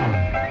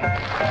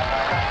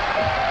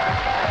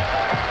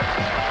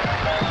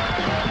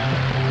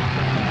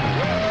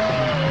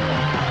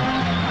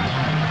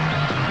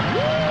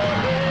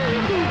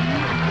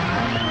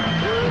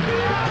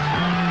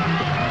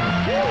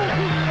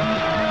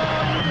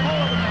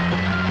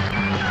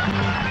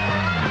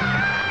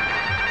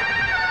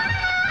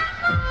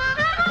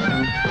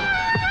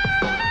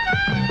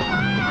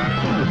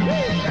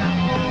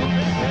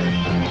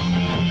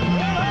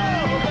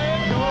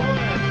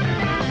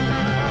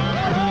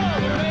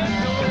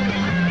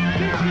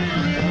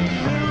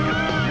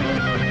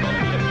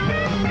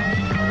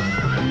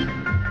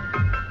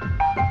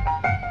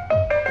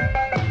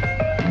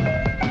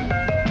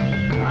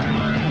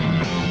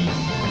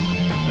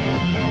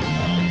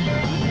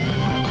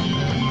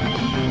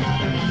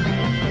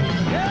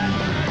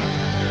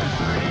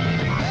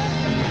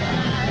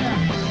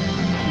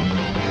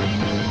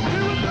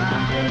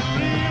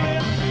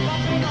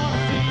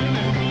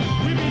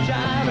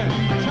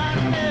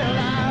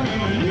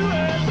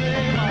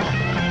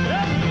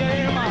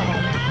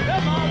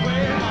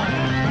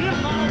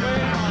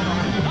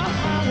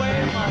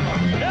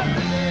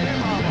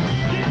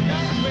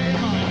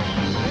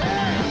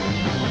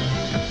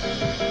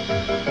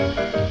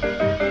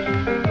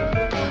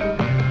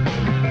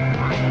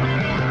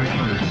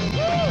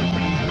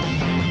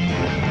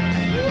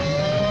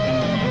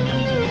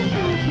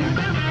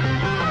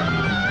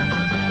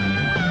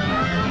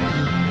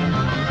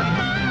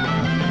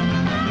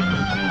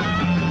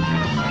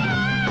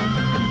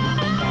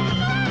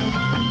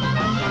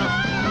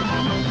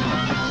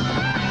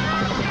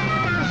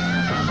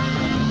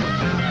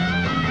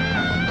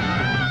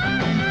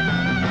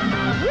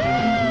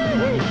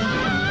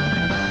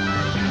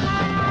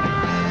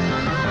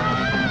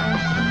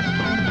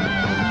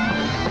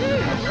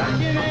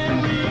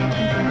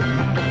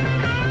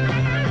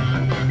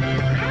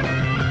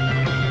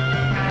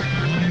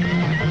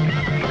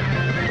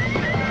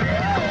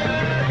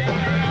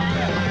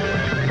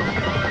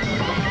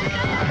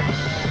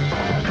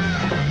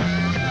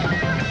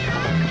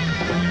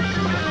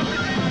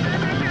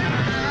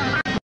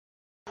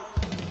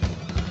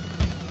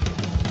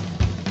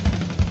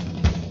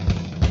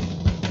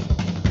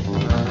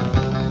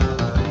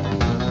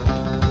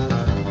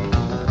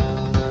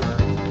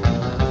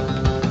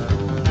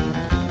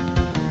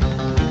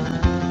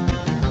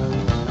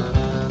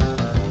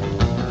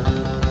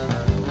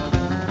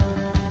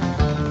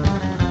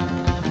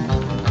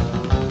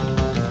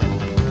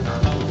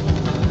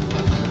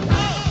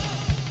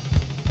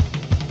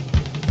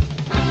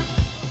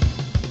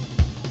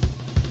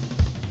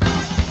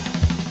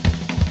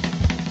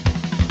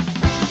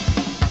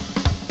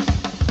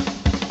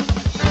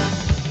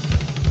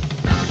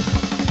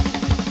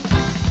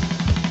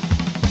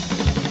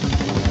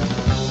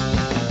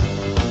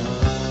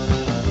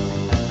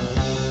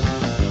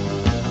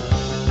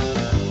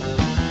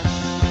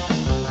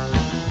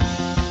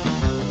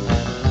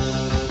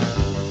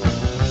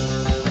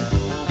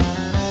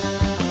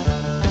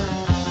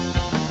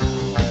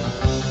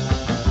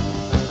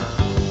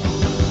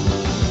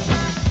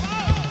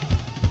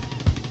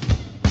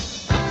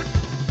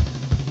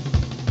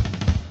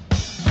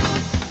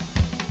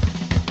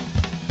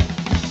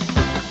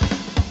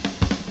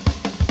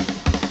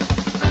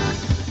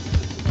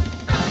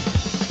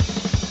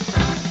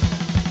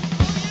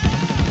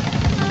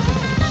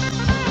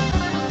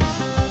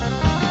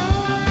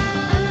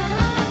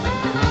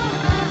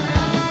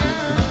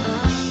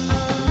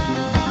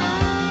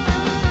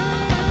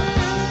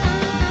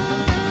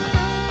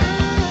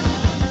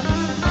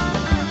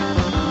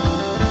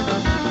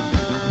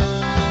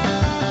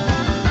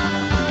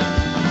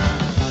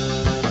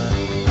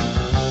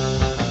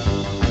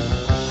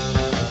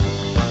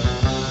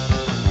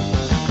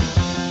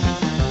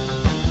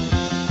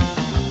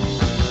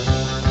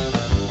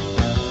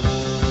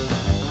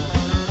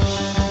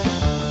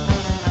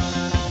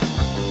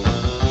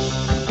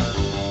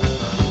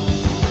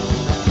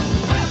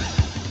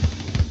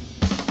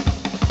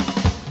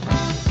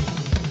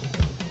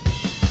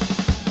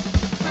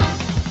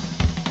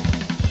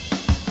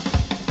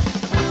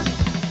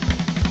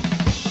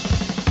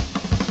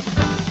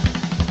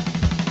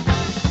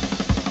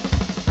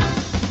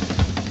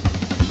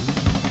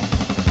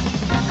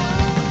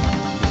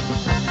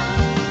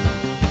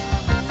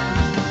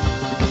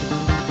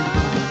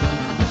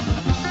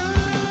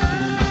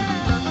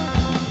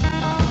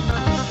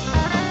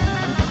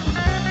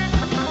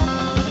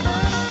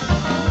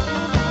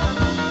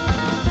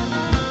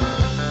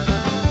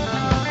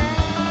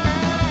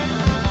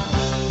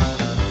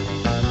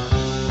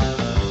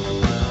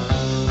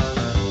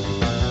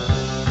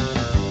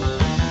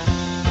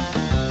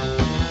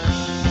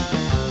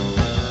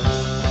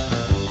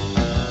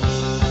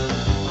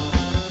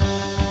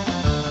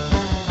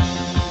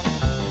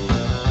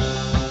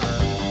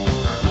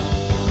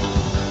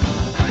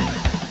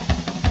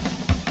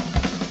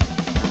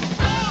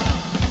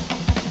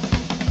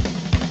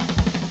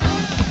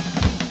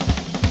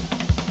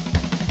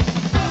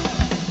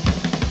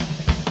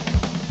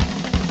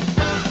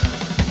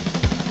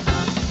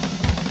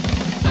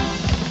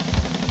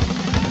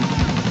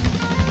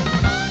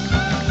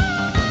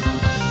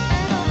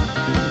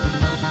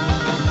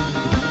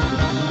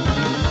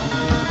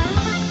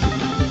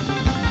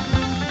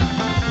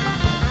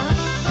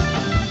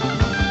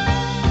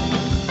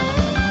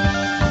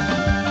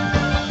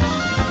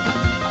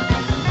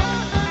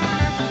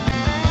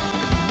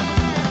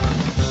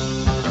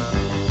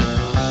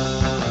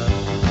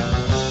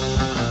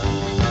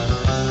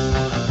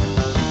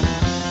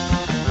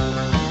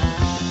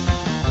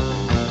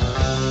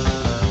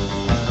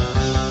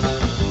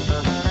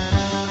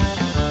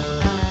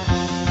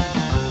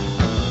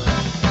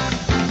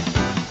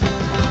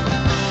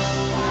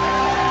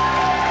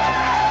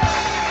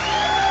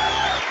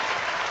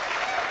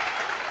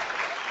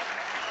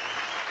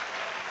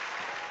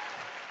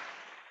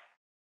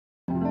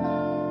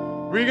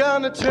 We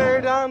gonna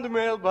tear down the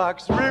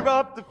mailbox, rip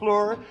up the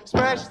floor,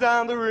 smash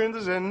down the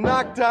windows and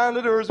knock down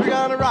the doors. We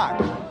gonna rock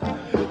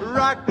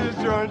this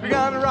joint, we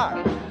gonna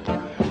rock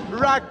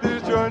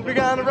this joint, we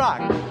gonna rock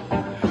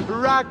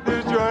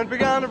this joint, we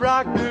gonna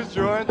rock this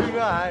joint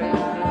tonight.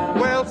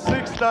 Well,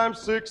 6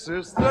 times 6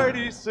 is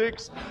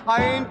 36.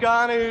 I ain't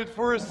gonna hit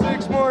for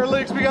 6 more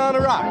licks. We gonna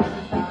rock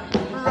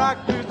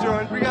this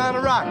joint, we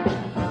gonna rock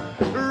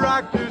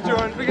this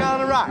joint, we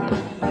gonna rock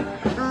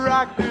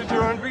this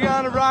joint, we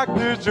gonna rock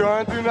this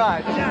joint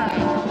tonight.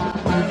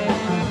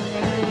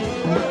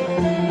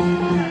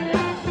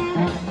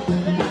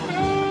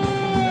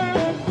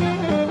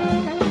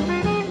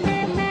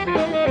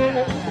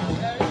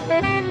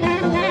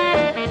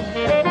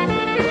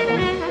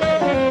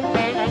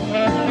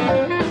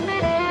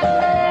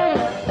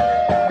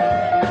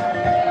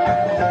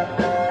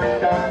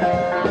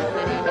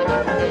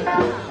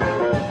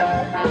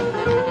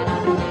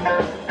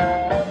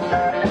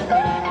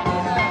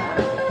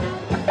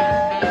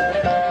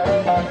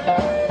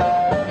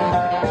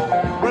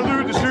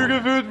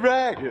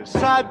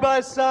 Side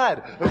by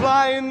side, a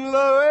flying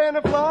low and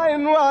a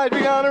flying wide. We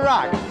gonna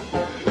rock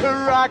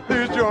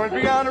this joint.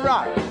 We gonna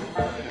rock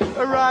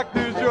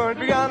this joint.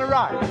 We gonna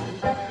rock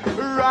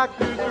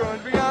this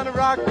joint. We gonna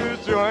rock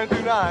this joint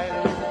tonight.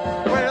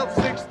 Well,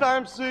 6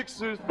 times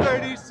 6 is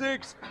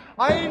 36.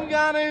 I ain't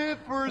gonna hit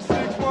for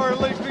 6 more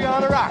licks. We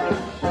gonna rock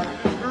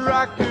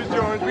this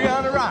joint. We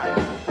gonna rock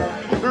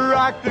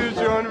this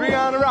joint. We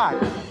gonna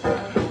rock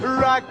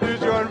this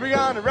joint. We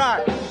gonna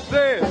rock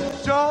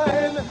this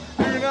joint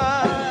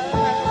tonight.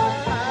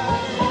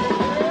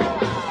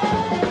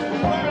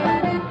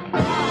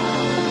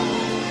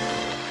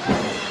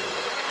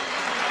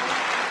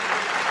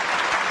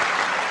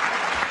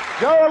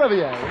 Joe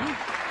Olivier.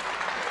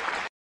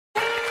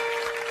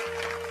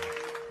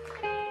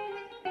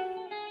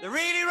 They're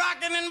really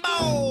rocking in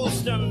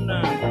Boston,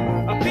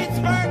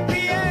 Pittsburgh,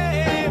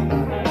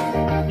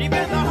 PA, deep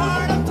in the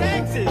heart of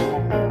Texas,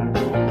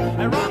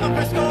 around the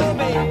Frisco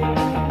Bay,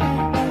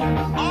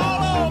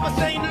 all over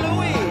St.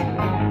 Louis,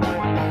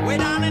 way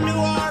down in New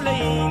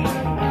Orleans.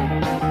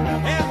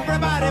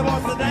 Everybody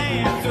wants to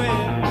dance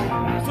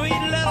with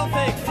sweet little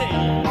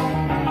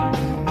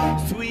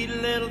 16, sweet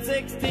little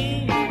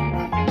 16.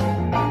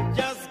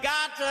 Just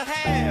got to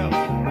have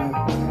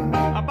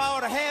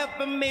about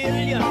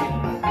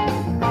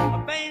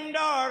 $500,000 famed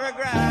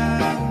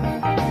autograph.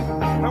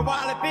 Her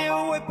wallet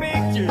filled with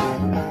pictures.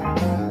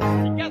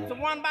 She gets them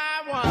one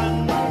by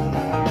one.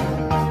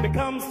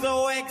 Becomes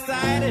so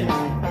excited.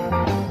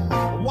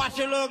 Watch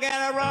her look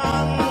at her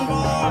run,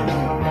 boy.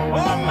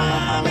 Oh,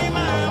 mommy,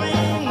 mommy,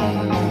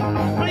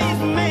 please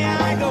may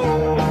I go?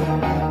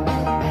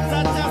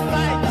 Such a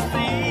sight to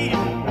see.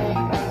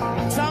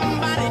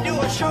 Somebody do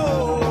a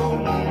show.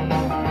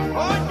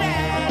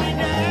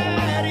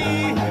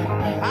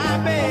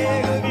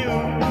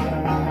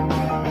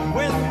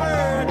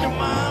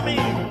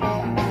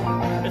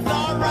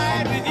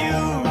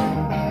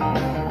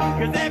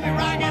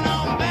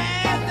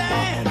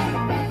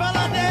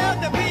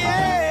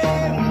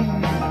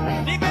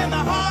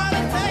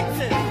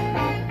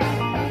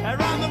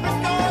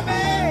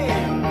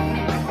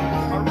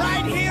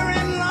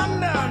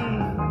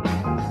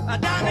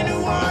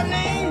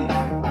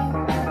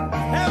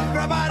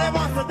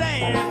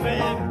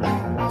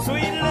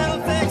 Sweet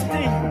little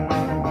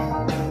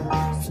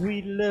 16,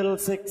 sweet little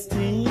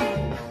 16.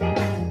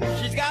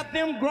 She's got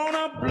them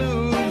grown-up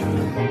blues,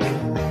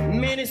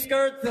 mini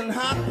skirts and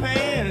hot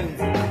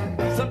pants.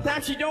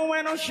 Sometimes she don't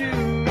wear no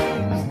shoes.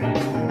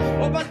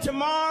 Oh, but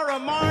tomorrow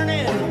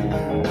morning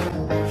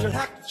she'll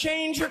have to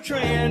change her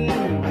trend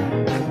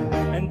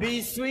and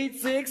be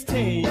sweet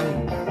 16.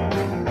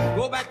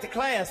 Go back to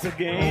class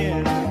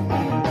again.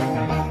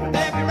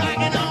 They'll be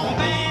rocking on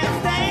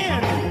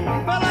bandstand,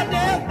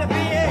 Philadelphia,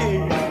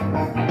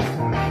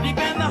 PA, deep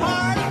in the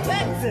heart of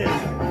Texas,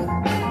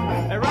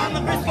 around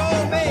the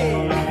Frisco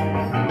Bay,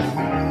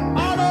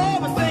 all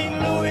over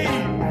St. Louis,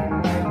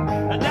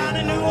 down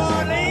in New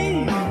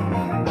Orleans.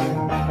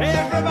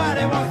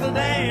 Everybody wants to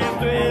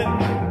dance with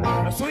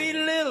a sweet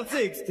little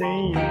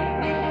 16.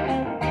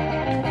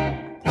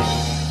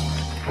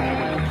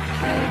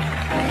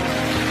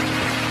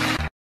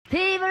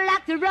 People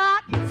like to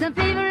rock, some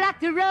people like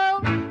to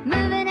roll,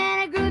 moving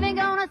and a grooving,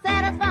 gonna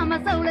satisfy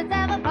my soul. Let's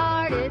have a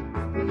party.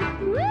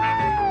 Woo!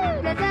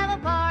 Let's have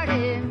a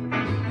party.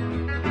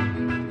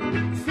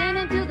 Send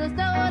into the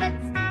store,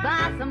 let's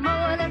buy some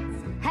more.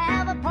 Let's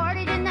have a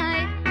party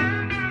tonight.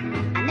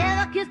 I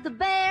never kissed a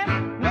bear,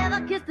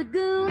 never kissed a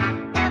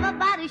goon.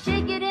 Everybody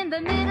shake it in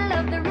the middle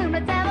of the room.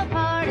 Let's have a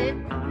party.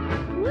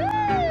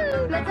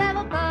 Woo! Let's have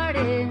a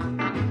party.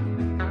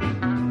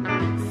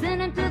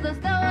 Send into the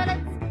store,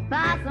 let's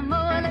buy some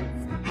more. Let's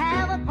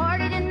have a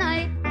party tonight.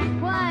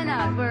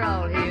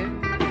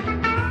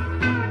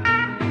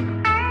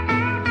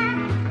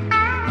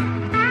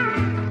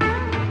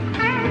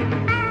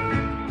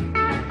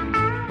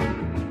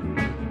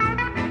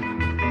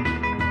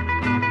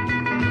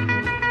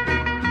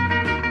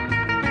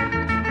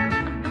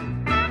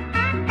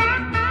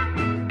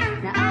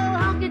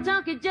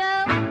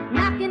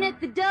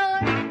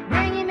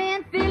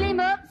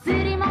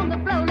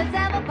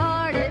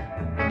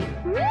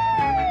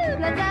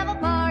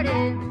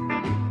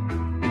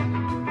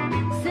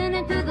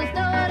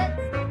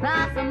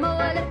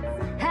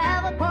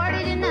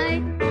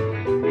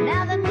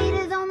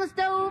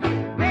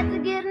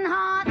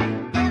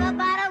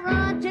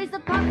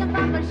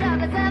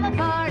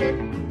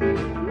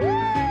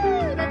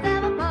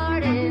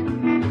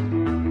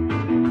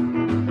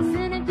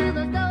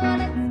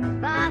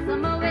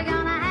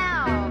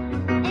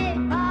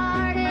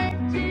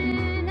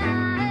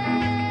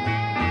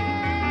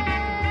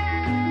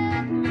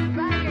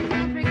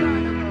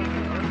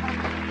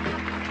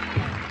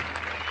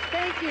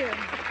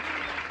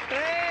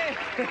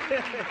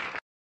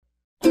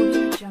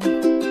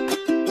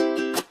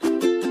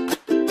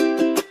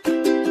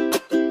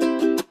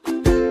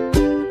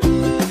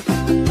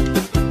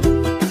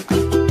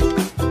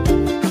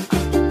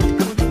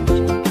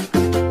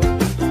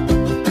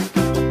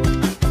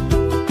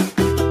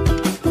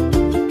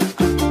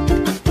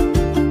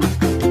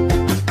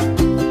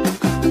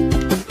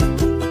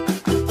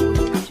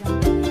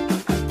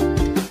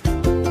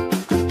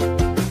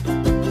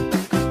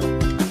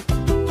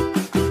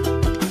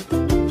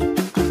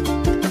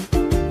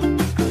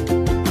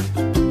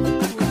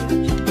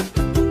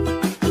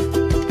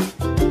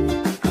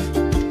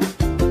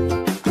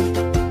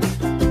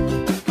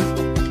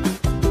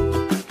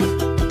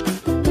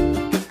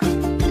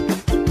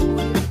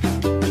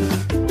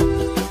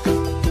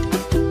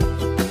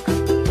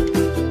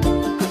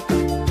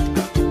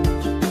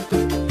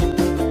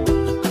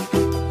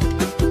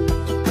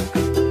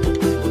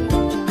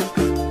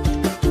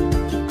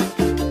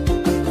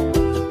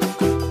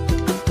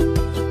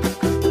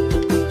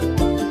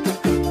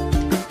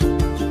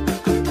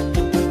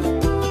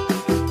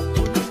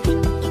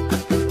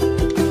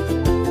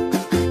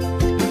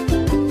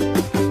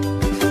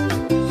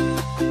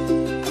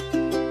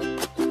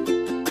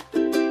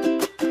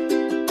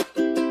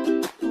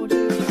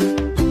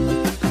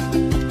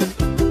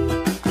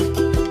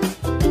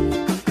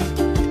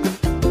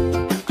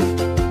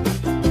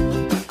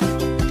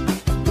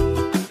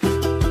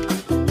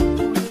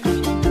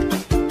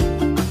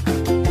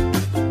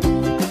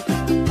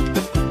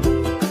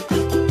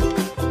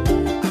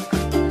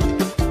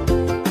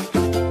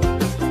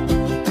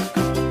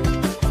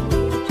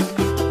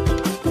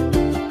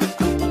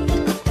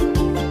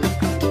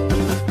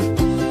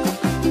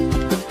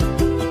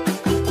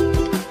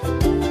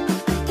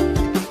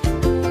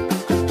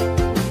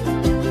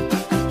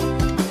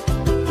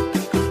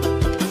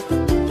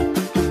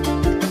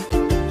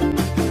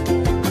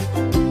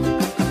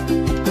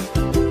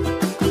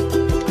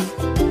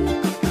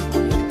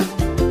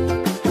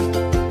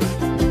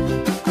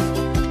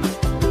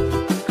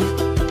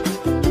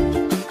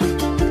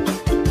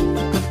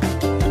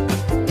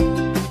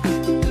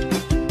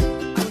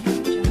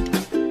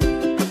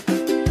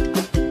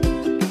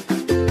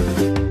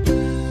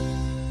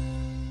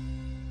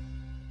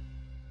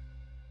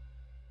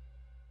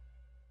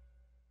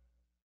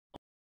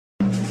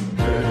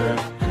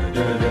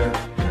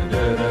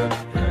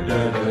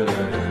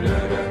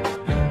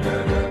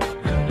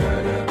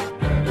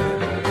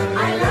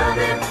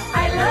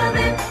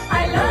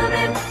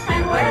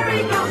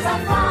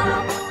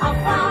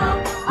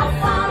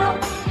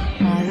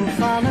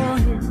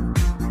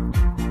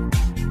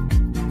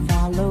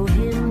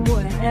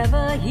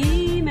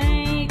 he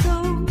may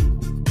go.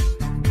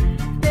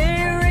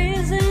 There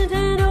isn't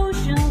an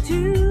ocean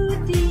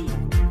too deep,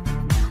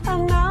 a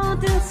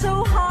mountain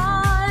so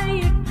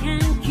high it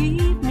can't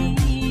keep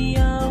me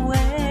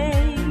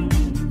away.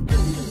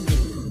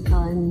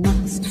 I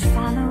must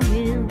follow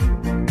him.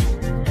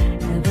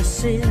 Ever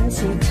since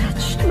he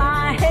touched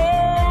my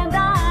hand,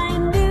 I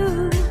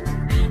knew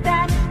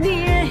that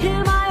near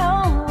him I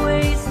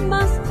always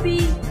must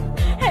be,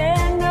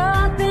 and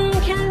nothing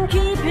can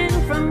keep him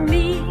from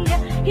me.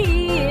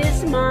 He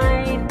is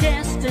my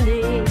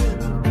destiny.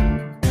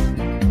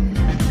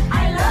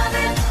 I love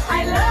it,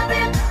 I love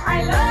it,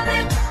 I love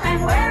it,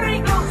 and where he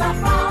goes I'll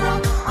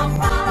follow, I'll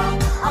follow,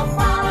 I'll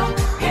follow.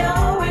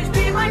 He'll always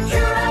be my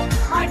true love,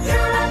 my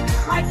true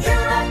love, my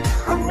true love,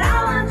 from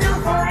now until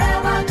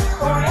forever,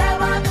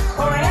 forever,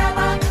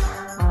 forever.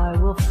 I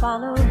will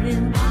follow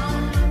him,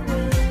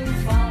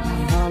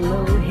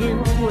 follow him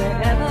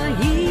wherever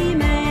he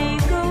may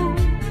go.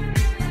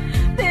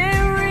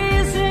 There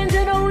isn't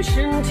an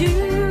ocean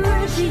too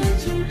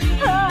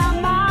deep, a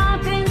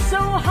mountain so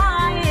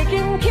high it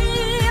can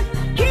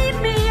keep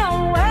me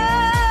away,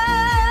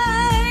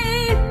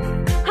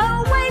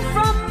 away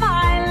from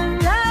my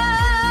love.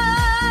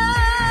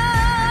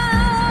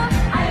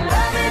 I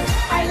love it,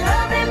 I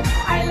love him,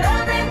 I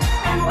love him,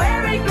 and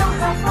where he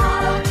goes I'll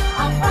follow,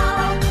 I'll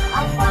follow,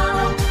 I'll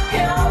follow.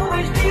 He'll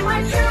always be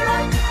my true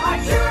love, my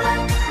true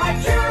love, my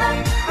true love,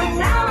 from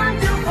now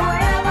until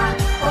forever,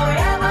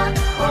 forever,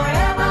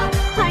 forever.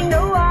 I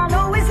know I'll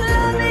always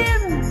love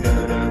him.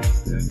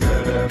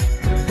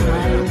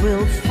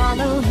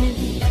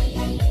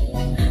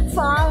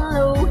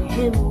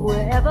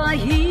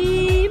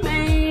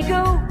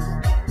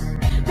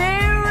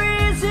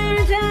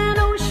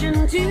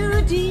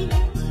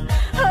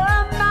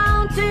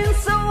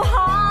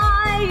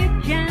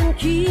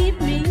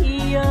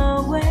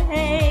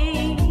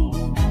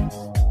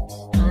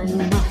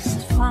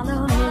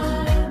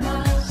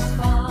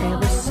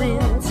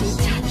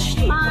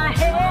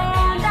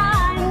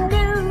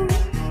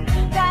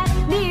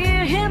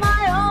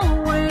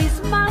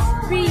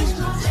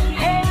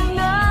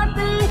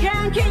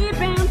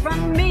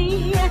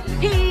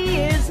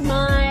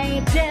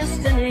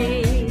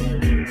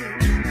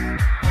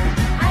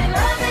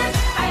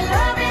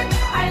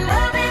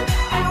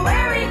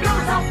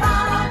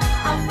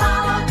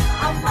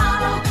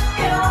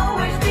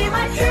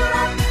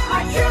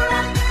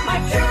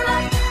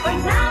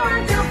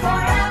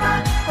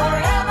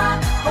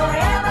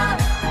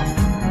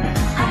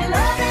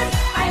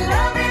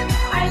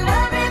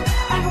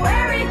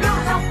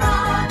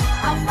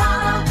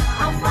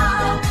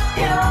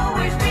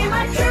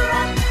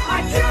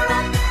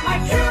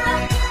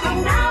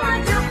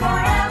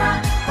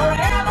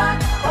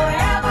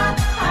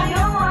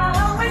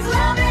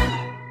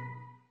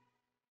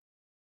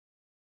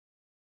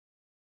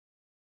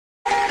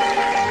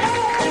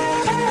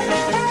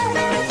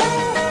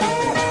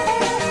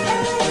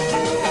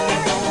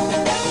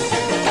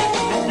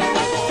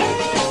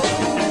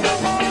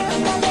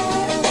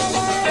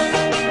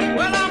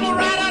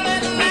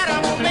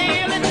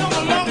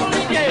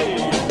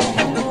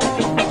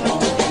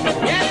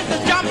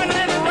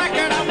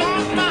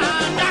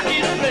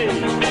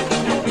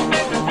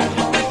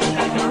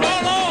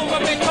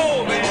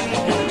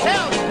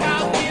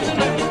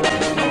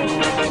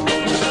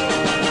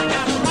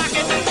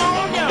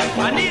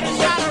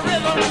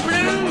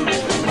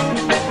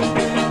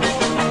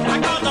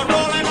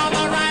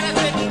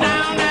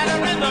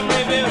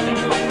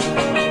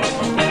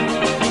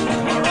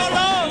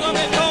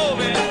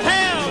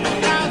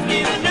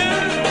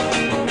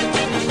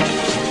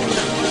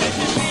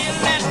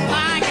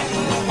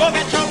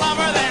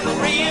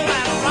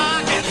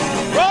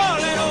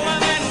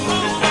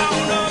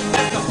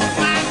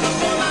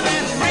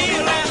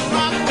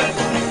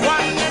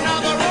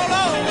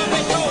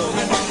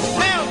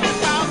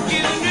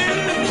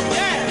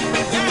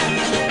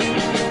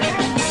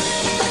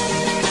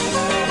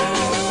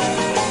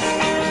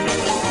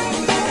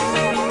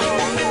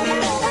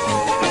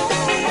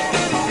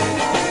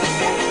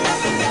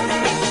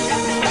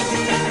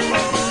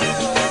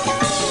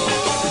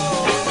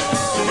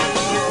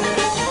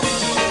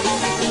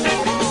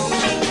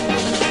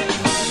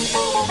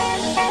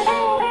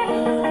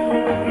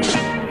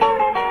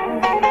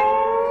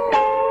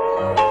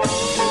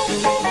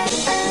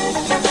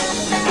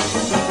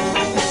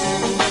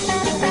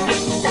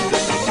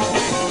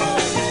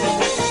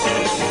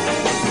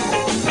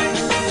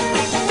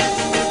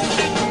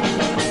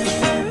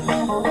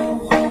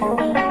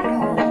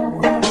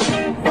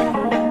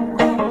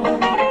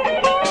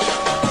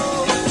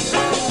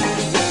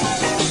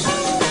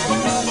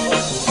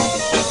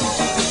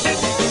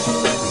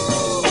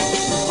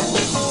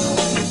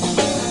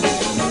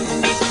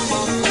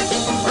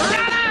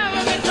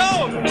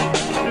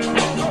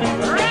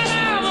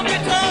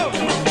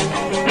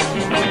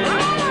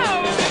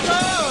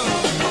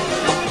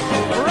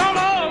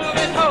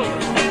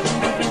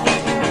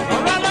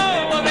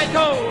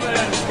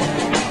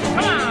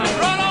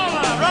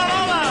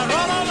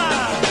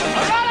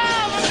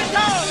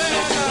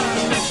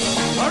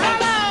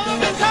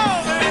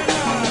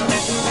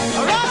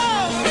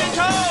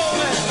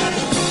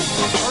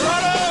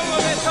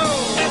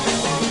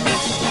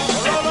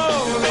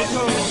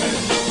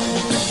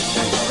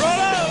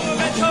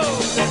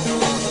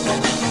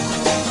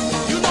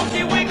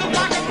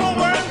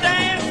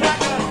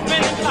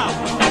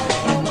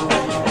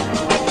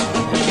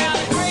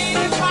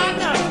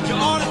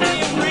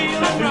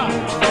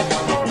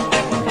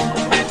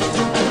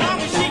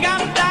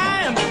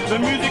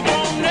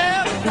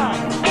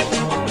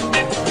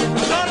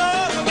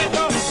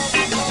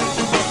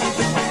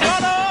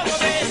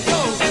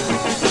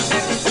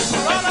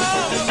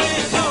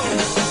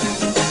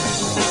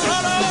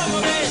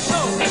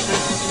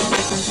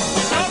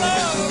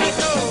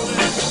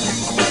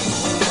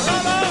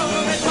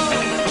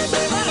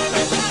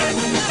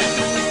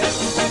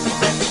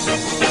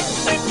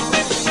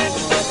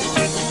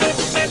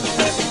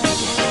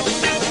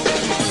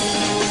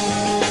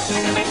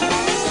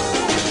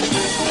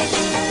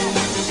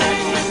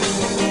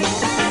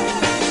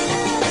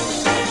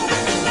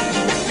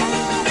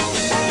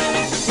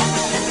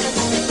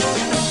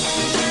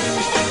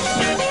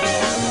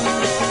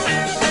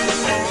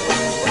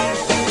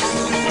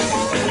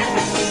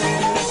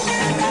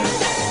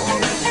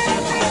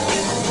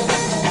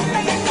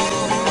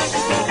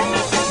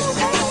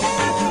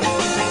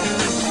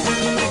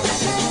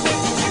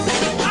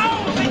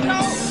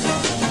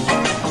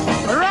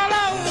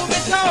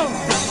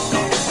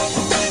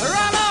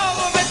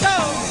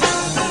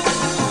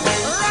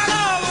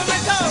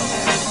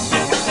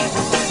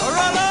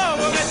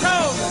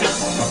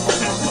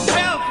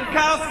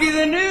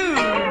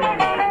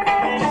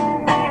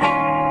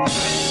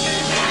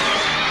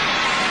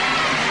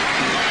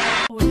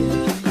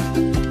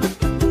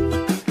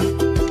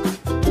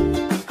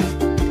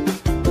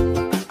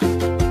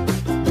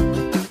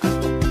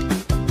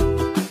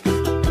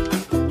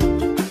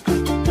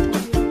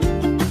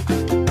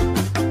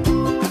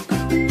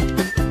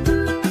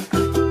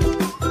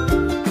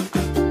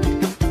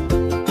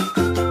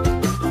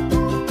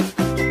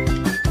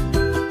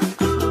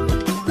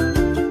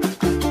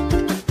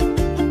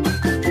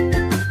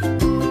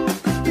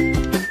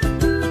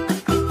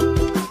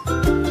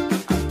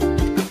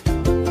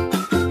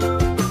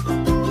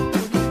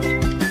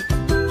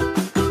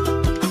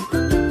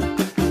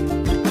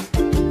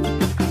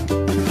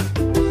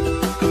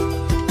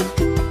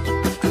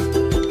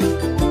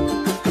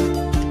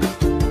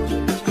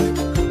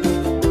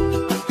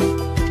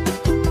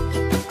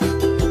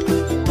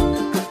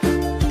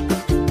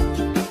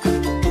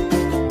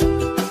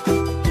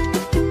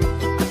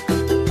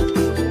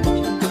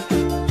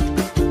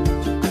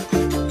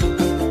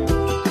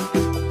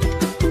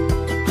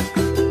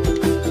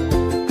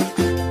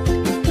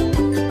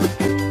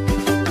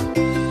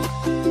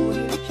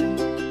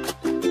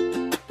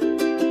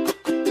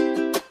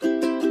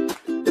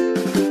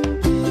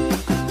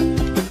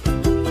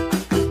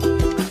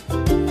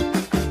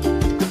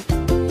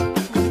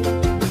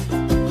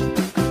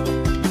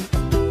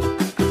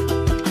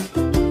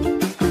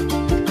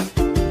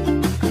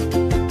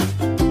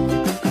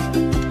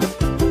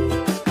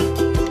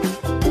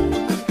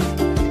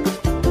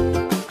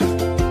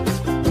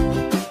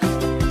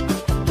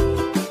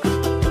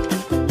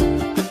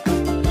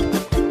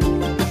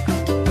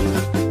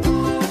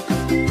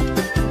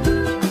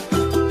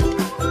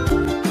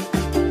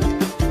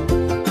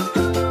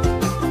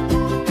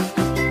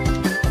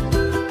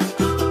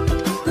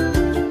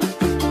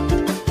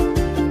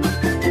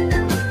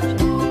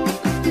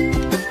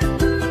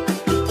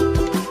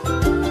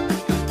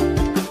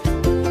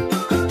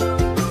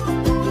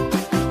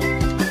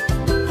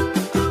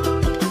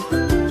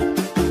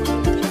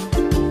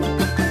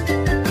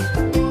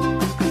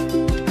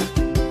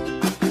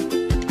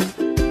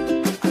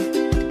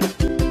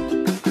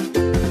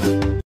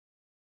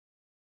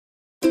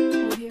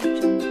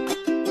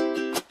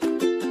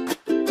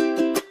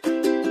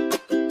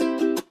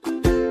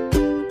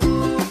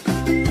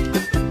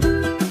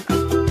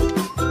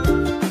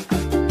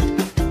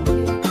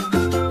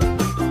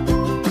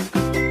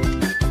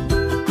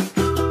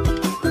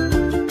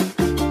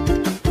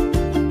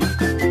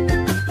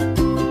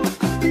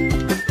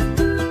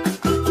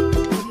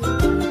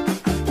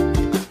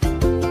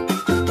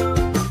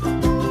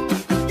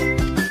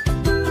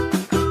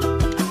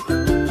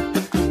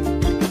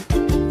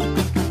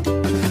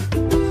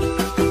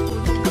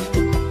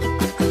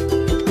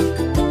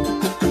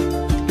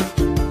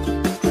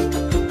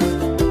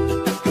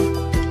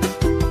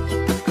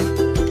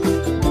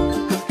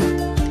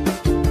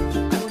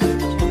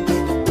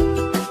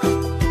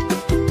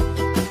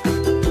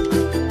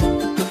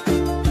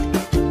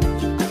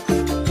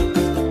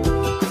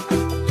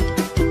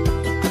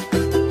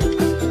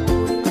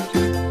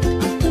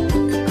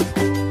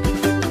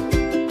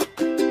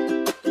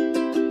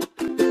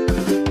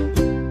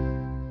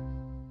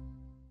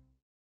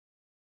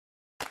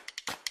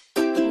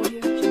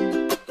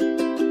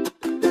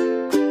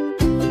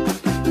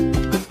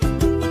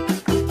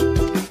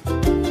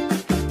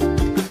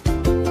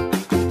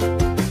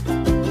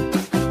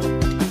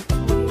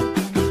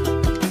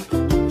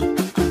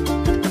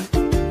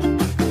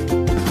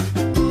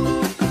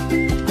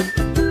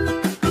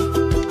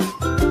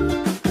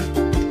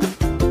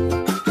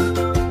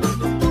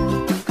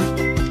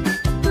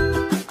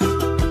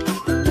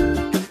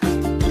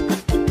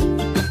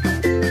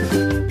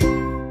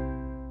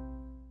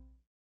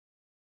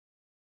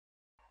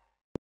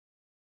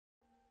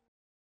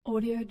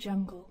 Audio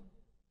Jungle.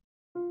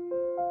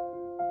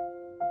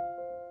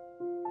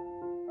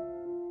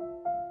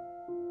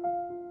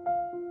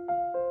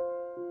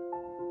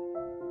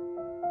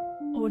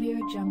 Audio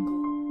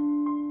Jungle.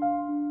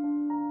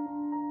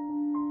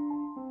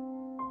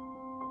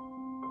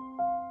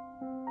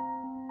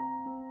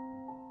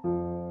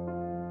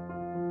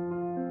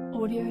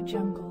 Audio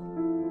Jungle.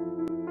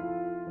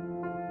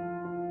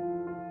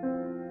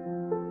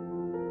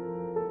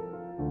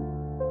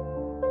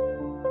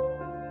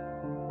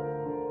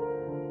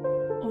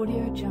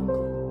 Audio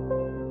Jungle.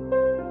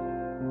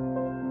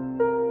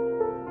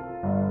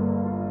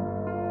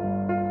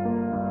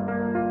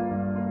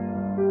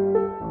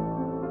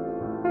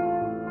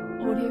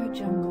 Audio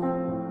Jungle.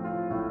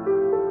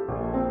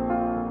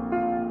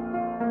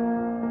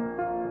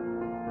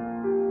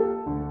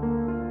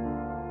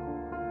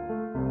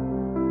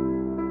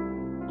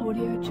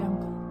 Audio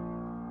Jungle.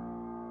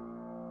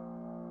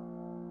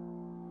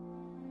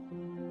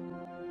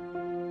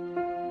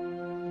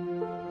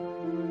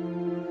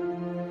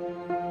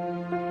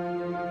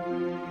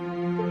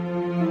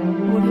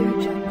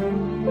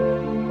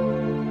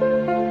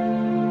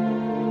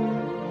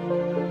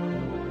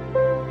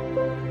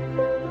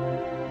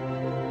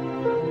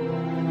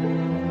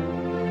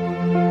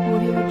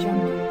 Audio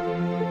Jungle.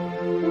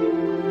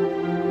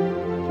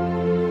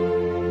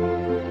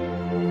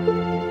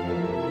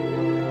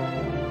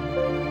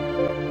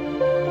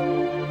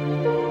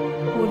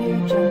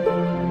 Audio Jungle.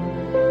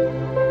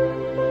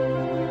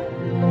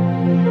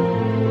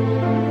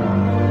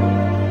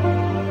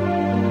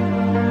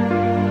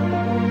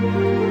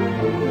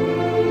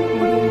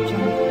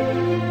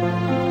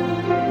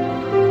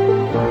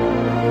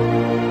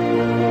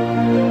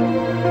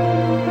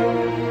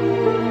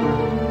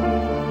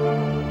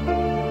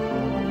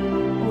 Audio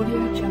Jungle. Audio Jungle. Audio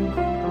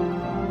Jungle.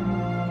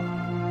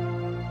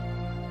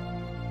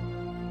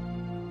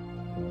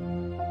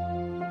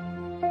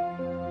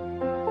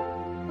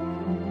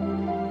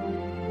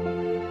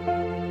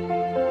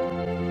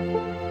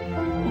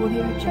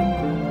 Audio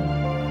Jungle.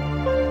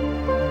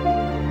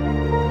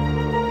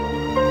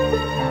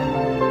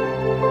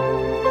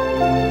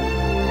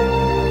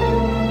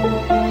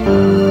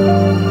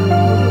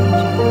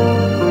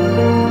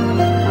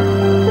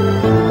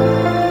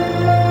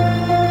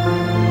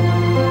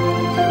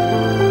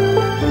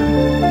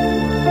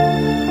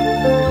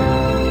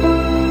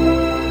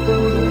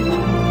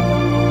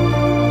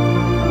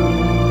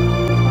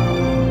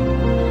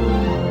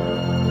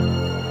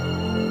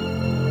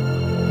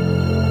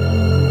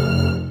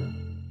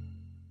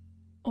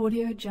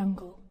 Audio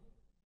Jungle.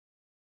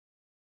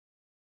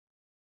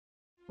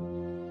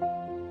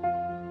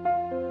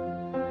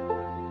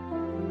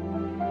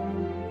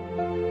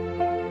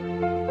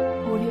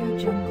 Audio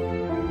Jungle.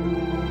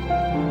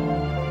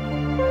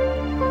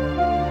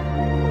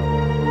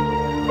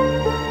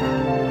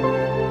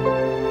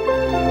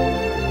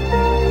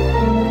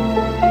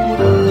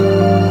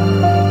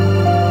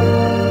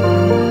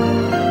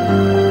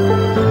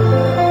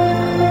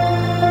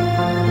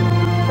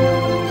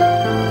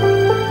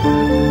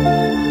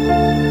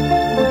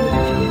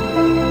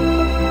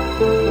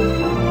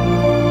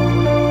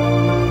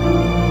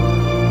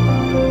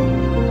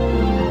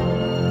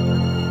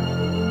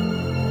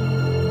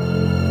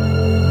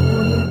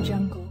 Audio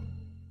Jungle.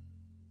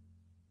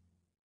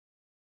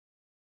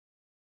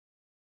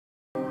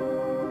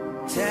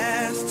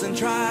 Tests and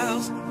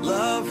trials,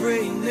 love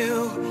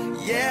renew.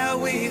 Yeah,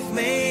 we've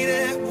made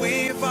it.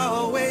 We've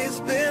always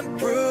been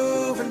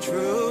proven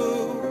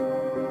true.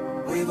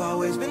 We've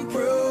always been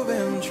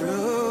proven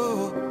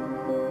true.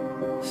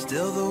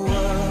 Still the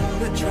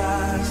world that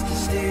tries to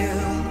steal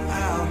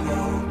our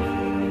hope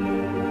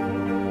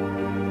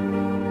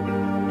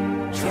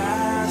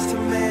tries to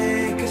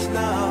make us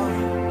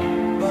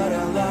numb, but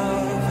our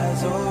love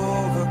has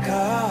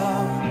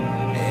overcome.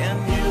 And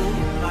you,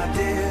 my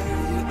dear,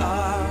 you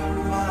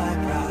are my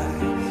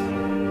prize.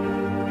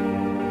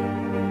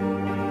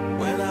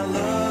 When I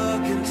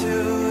look into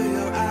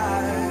your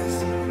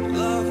eyes,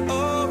 love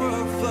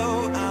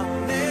overflow,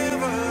 I'm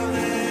never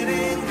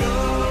letting go.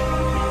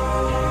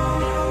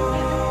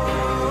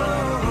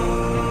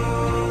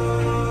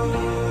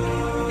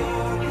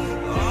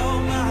 All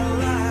my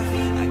life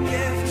I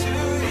give to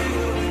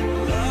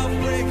you. Love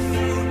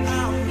breakthrough,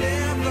 I'm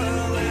never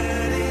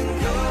letting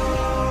go.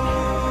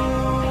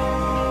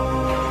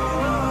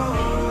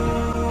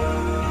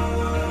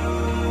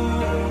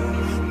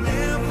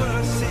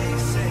 Never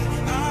ceasing,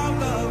 our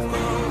love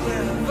grows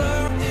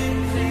ever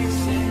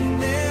increasing.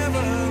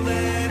 Never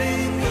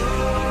letting go.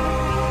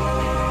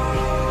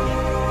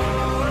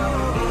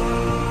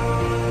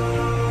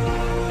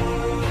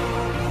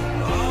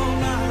 All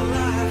my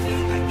life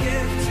I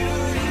give to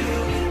you.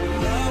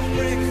 Love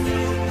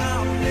breakthrough,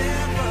 I'm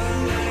never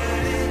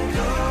letting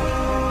go.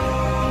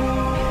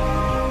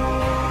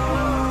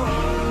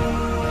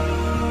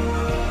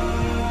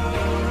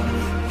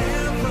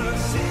 Never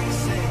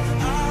ceasing,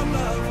 our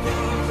love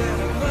grows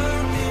ever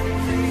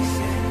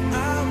increasing.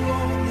 I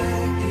won't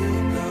let you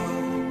go.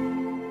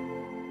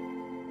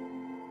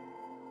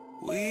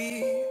 We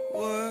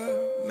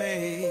were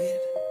made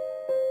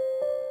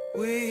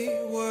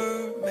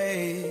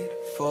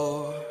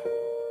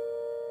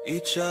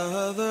each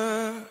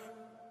other.